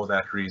analysis for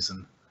that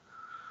reason.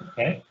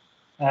 Okay.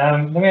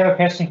 Then we have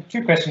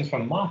two questions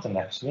from Martin,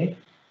 actually.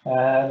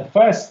 The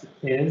first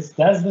is,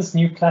 does this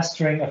new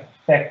clustering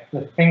affect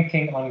the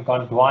thinking on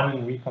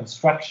Gondwanan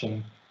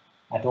reconstruction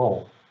at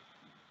all?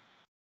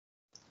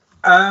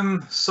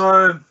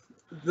 So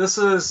this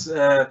is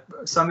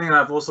something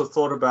I've also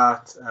thought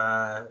about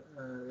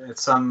at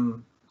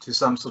some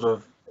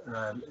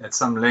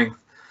length.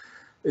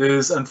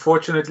 Is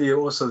unfortunately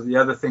also the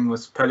other thing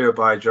with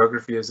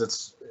paleobiogeography is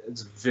it's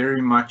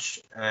very much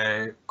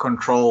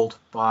controlled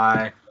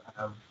by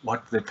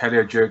what the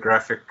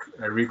paleogeographic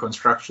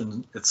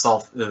reconstruction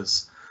itself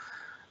is.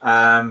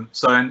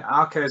 So in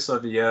our case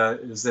over here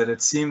is that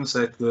it seems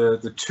that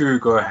the two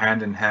go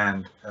hand in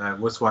hand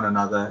with one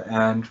another,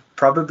 and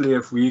probably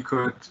if we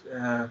could,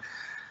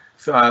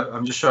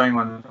 I'm just showing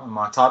on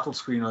my title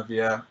screen over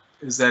here,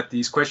 is that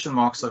these question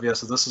marks over here,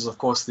 so this is of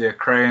course the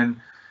Acraean,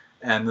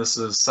 and this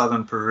is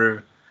southern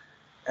Peru,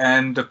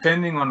 and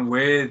depending on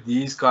where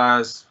these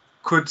guys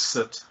could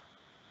sit,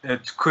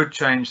 it could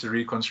change the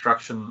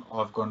reconstruction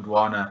of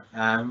Gondwana.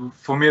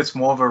 For me, it's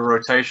more of a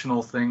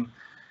rotational thing,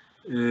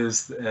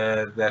 is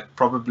that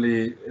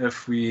probably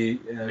if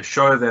we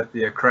show that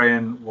the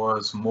Acraean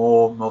was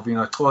more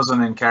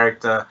Malvino-Xhosan in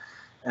character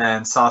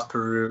and South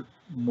Peru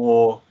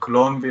more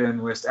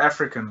Colombian, West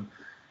African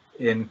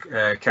in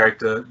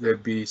character,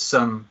 there'd be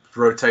some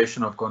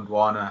rotation of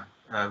Gondwana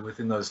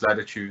within those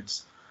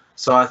latitudes.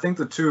 So I think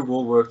the two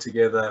will work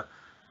together.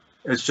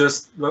 It's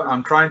just,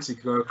 I'm trying to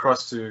go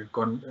across to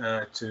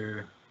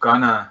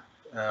Ghana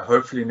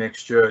hopefully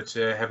next year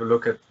to have a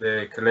look at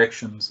their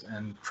collections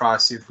and try to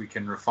see if we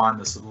can refine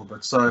this a little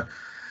bit. So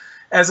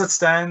as it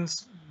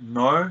stands,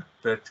 no,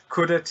 but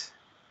could it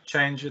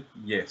change it?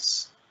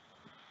 Yes.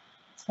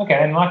 Okay,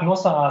 and Martin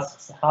also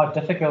asks, how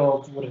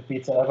difficult would it be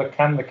to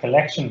overcome the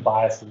collection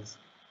biases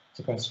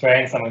to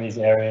constrain some of these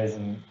areas,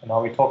 and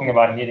are we talking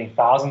about needing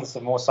thousands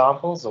of more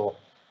samples, or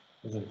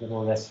is it a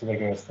little less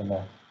rigorous than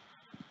that?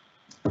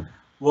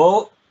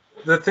 Well,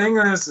 the thing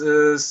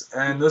is,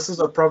 and this is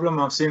a problem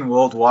I've seen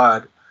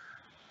worldwide,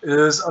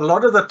 is a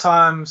lot of the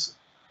times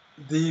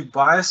the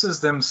biases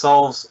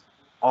themselves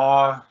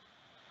are,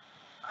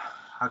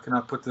 how can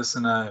I put this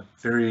in a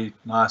very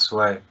nice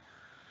way?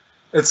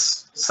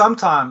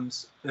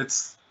 Sometimes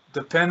it's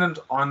dependent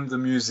on the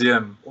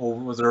museum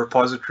or the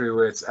repository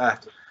where it's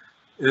at,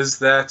 is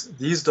that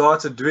these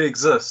data do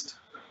exist.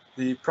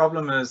 The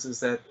problem is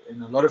that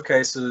in a lot of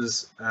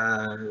cases,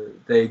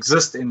 they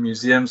exist in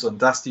museums on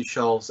dusty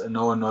shelves and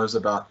no one knows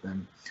about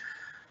them.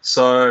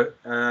 So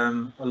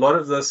a lot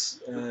of this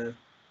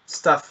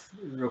stuff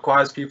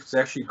requires people to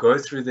actually go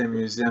through their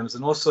museums,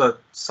 and also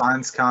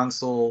science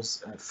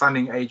councils,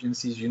 funding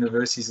agencies,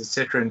 universities,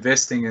 etc.,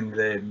 investing in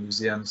their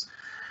museums,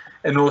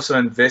 and also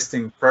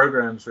investing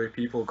programs where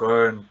people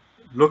go and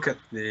look at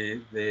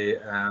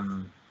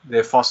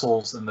their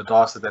fossils and the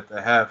data that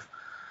they have.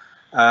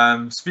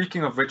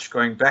 Speaking of which,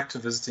 going back to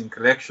visiting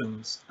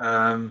collections,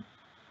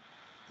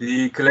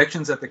 the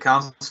collections at the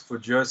Council for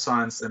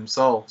Geoscience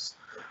themselves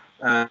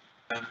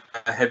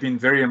have been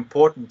very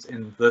important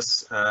in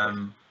this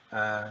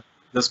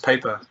this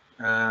paper,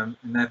 and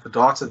that the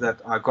data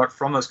that I got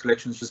from those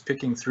collections, just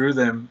picking through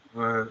them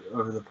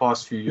over the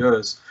past few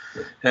years,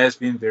 has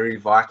been very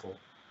vital.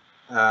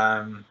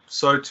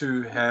 So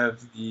to have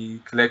the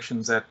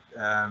collections at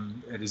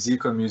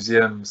Iziko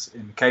museums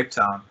in Cape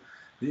Town,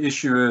 the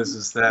issue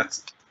is that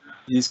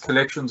these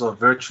collections are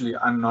virtually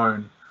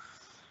unknown.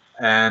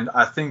 And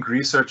I think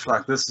research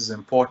like this is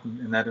important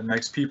in that it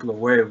makes people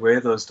aware where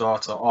those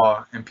data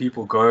are, and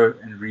people go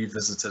and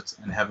revisit it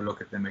and have a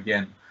look at them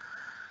again.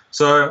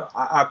 So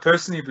I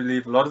personally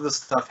believe a lot of the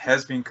stuff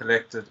has been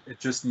collected. It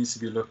just needs to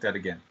be looked at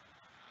again.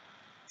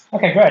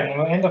 Okay, great. And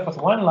we'll end up with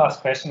one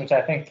last question, which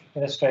I think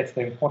illustrates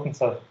the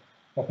importance of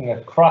looking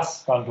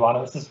across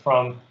Gondwana. This is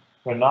from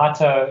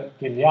Renato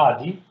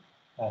Gigliardi,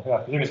 who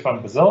I presume is from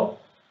Brazil,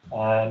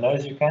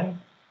 knows you can.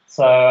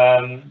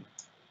 So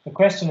the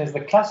question is, the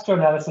cluster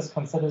analysis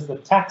considers the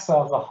taxa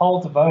of the whole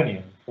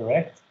Devonian,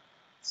 correct?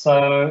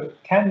 So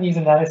can these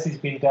analyses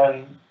be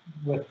done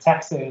with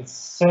taxa in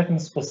certain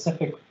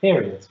specific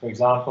periods, for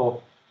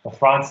example, the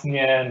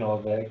Francian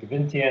or the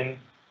Gavinian?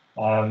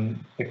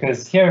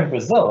 Because here in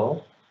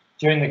Brazil,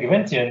 during the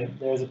Devonian,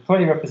 there is a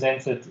pretty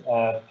represented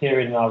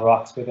period in our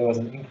rocks where there was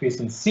an increase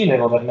in sea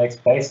level that makes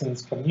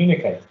basins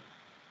communicate.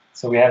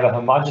 So we have a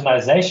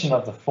homogenization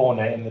of the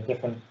fauna in the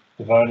different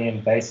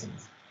Devonian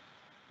basins.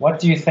 What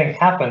do you think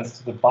happens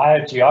to the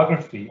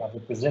biogeography of the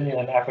Brazilian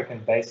and African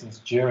basins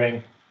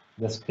during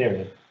this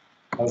period?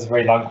 That was a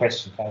very long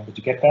question, Cam. Did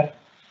you get that?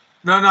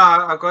 No,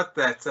 I got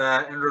that.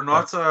 And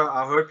Renato,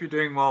 I hope you're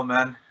doing well,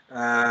 man.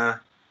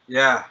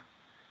 Yeah,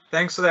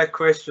 thanks for that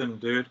question,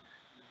 dude.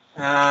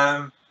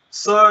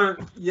 So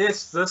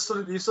yes,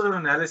 these sort of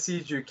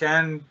analyses you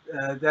can.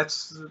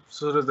 That's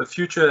sort of the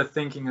future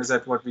thinking, is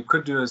that what we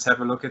could do is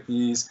have a look at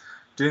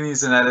doing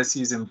these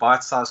analyses in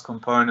bite-sized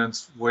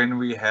components when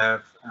we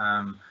have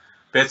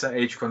better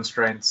age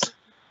constraints.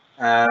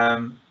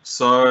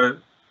 So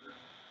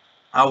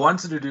I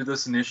wanted to do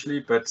this initially,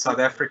 but South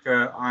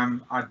Africa,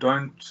 I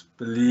don't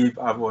believe,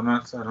 I don't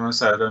want to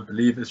say I don't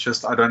believe, it's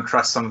just I don't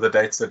trust some of the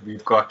dates that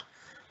we've got.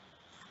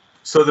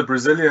 So the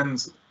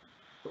Brazilians,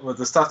 well,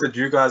 the stuff that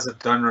you guys have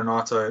done,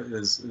 Renato,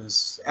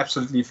 is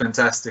absolutely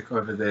fantastic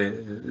over there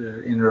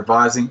in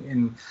revising.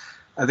 In,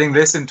 I think,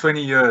 less than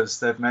 20 years,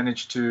 they've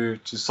managed to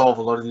solve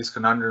a lot of these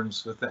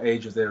conundrums with the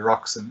age of their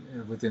rocks and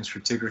within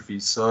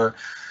stratigraphy. So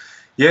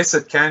yes,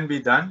 it can be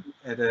done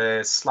at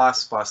a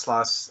slice by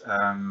slice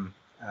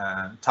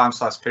time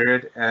slice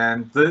period.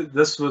 And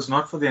this was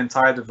not for the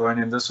entire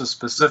Devonian. This was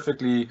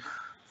specifically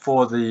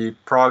for the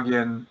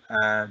Praguean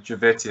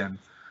Geotalk.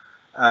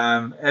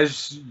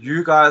 As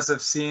you guys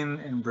have seen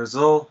in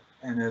Brazil,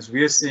 and as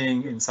we're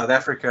seeing in South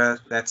Africa,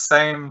 that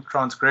same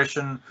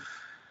transgression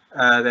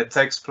that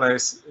takes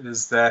place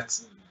is that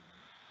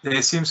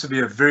there seems to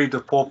be a very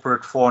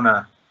depauperate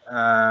fauna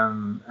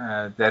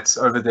that's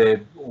over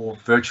there, or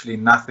virtually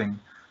nothing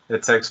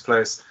that takes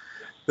place.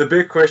 The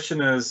big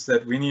question is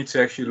that we need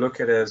to actually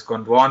look at as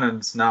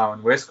Gondwanans now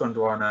in West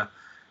Gondwana,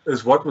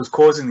 is what was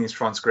causing these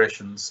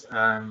transgressions.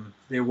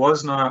 There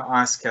was no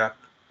ice cap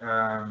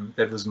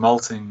that was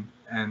melting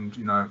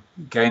and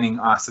gaining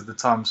ice at the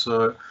time.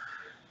 So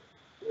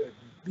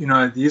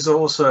these are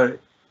also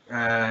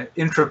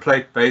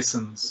intraplate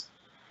basins.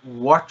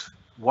 What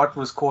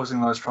was causing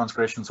those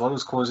transgressions? What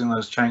was causing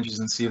those changes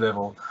in sea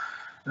level?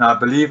 And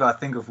I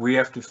think if we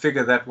have to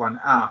figure that one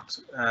out,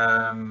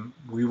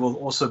 we will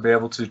also be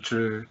able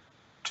to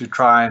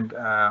try and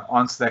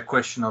answer that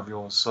question of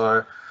yours.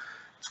 So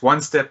it's one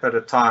step at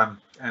a time,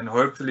 and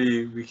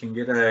hopefully we can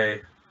get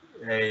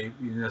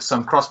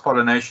some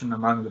cross-pollination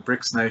among the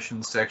BRICS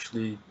nations to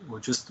actually, or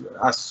just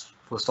us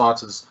for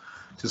starters,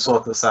 to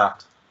sort this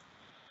out.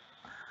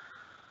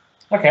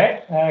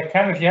 Okay,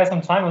 Cam, if you have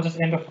some time, we'll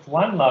just end off with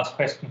one last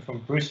question from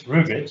Bruce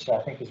Rubich,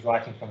 I think he's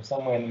writing from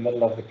somewhere in the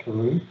middle of the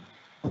Karoo.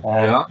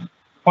 Yeah.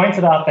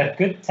 Pointed out that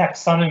good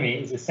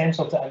taxonomy is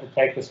essential to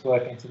undertake this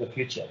work into the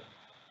future.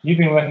 You've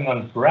been working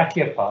on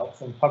brachiopods,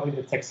 and probably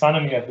the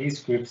taxonomy of these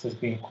groups has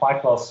been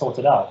quite well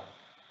sorted out.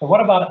 But what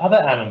about other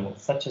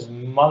animals, such as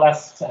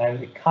mollusks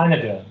and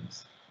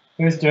echinoderms?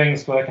 Who's doing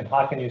this work, and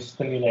how can you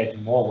stimulate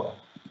more work?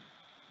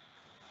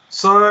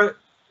 So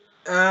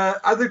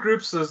other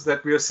groups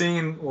that we are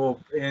seeing,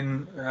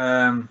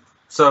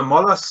 so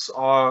mollusks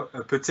are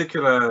a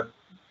particular.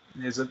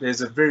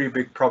 There's a very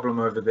big problem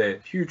over there.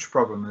 Huge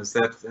problem is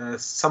that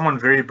someone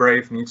very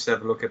brave needs to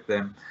have a look at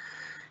them.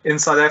 In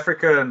South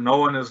Africa, no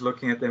one is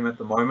looking at them at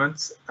the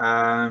moment.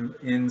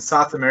 In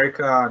South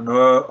America, I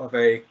know of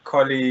a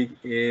colleague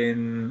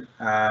in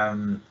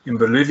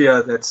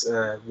Bolivia that's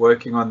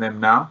working on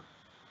them now.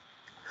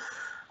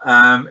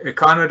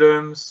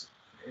 Echinoderms,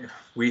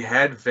 we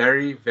had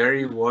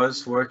Very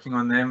was working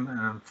on them, and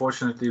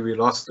unfortunately we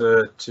lost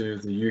her to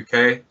the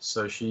UK,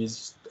 so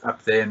she's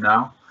up there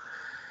now.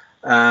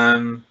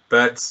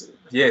 But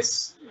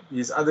yes,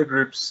 these other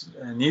groups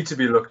need to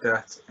be looked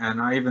at, and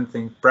I even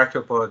think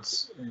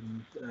brachiopods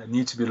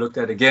need to be looked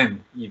at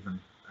again, even.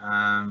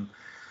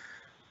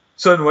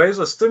 So in ways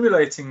of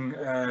stimulating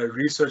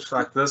research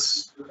like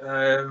this,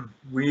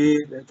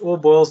 it all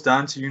boils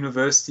down to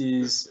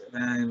universities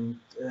and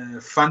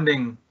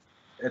funding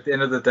at the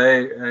end of the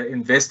day,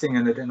 investing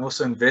in it, and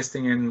also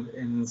investing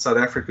in South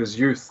Africa's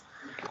youth.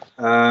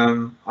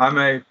 I'm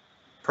a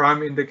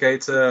prime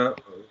indicator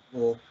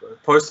or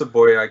poster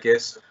boy, I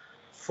guess,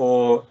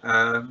 for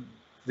the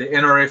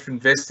NRF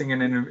investing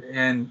in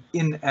an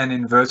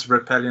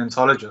invertebrate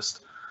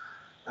paleontologist.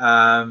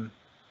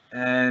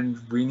 And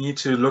we need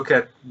to look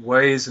at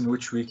ways in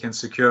which we can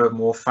secure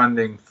more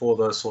funding for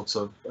those sorts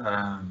of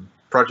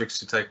projects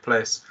to take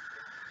place.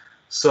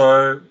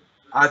 So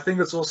I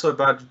think it's also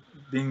about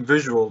being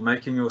visual,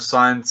 making your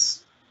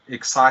science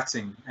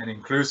exciting and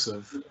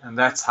inclusive, and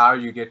that's how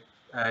you get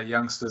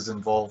youngsters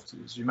involved.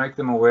 Is you make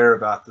them aware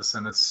about this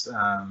and its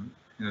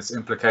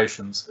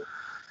implications.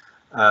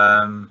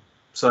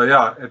 So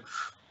yeah,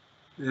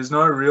 there's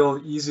no real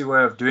easy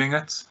way of doing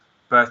it,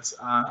 but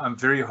I'm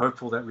very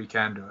hopeful that we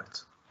can do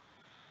it.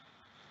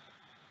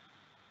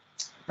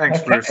 Thanks,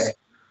 Okay. Bruce.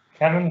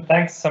 Cameron,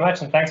 thanks so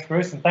much, and thanks,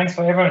 Bruce, and thanks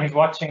for everyone who's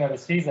watching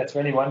overseas. That's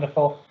really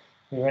wonderful.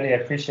 We really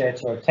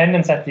appreciate your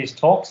attendance at these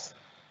talks.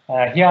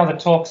 Here are the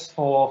talks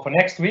for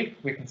next week.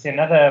 We can see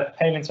another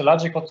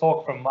paleontological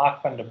talk from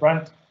Mark van der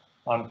Brunt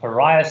on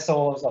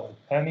pariasaurs of the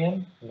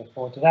Permian. We look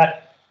forward to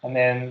that. And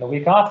then the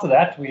week after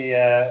that, we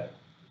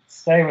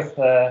stay with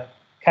the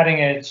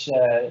cutting-edge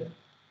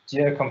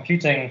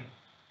geocomputing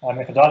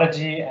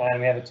methodology, and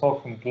we have a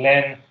talk from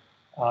Glenn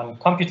on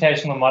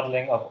computational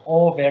modeling of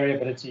all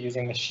variability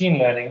using machine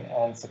learning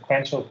and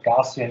sequential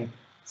Gaussian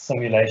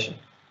simulation.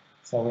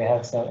 So we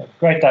have some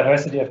great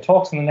diversity of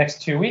talks in the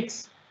next 2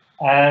 weeks.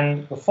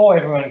 And before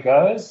everyone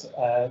goes,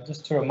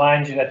 just to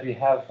remind you that we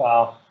have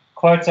our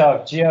quota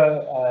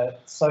of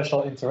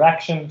social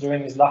interaction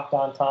during these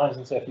lockdown times.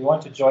 And so if you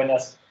want to join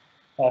us,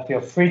 feel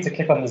free to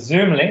click on the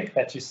Zoom link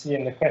that you see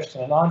in the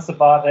question and answer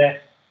bar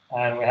there.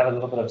 And we have a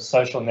little bit of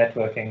social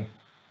networking,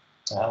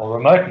 or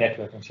remote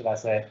networking, should I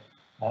say,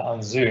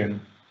 on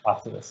Zoom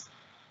after this.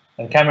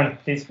 And Cameron,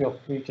 please feel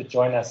free to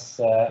join us.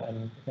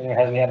 And if anyone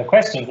has any other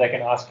questions, they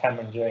can ask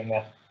Cameron during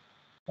that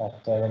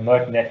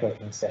remote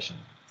networking session.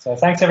 So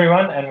thanks,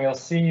 everyone, and we'll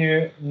see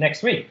you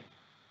next week.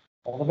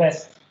 All the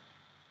best.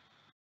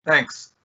 Thanks.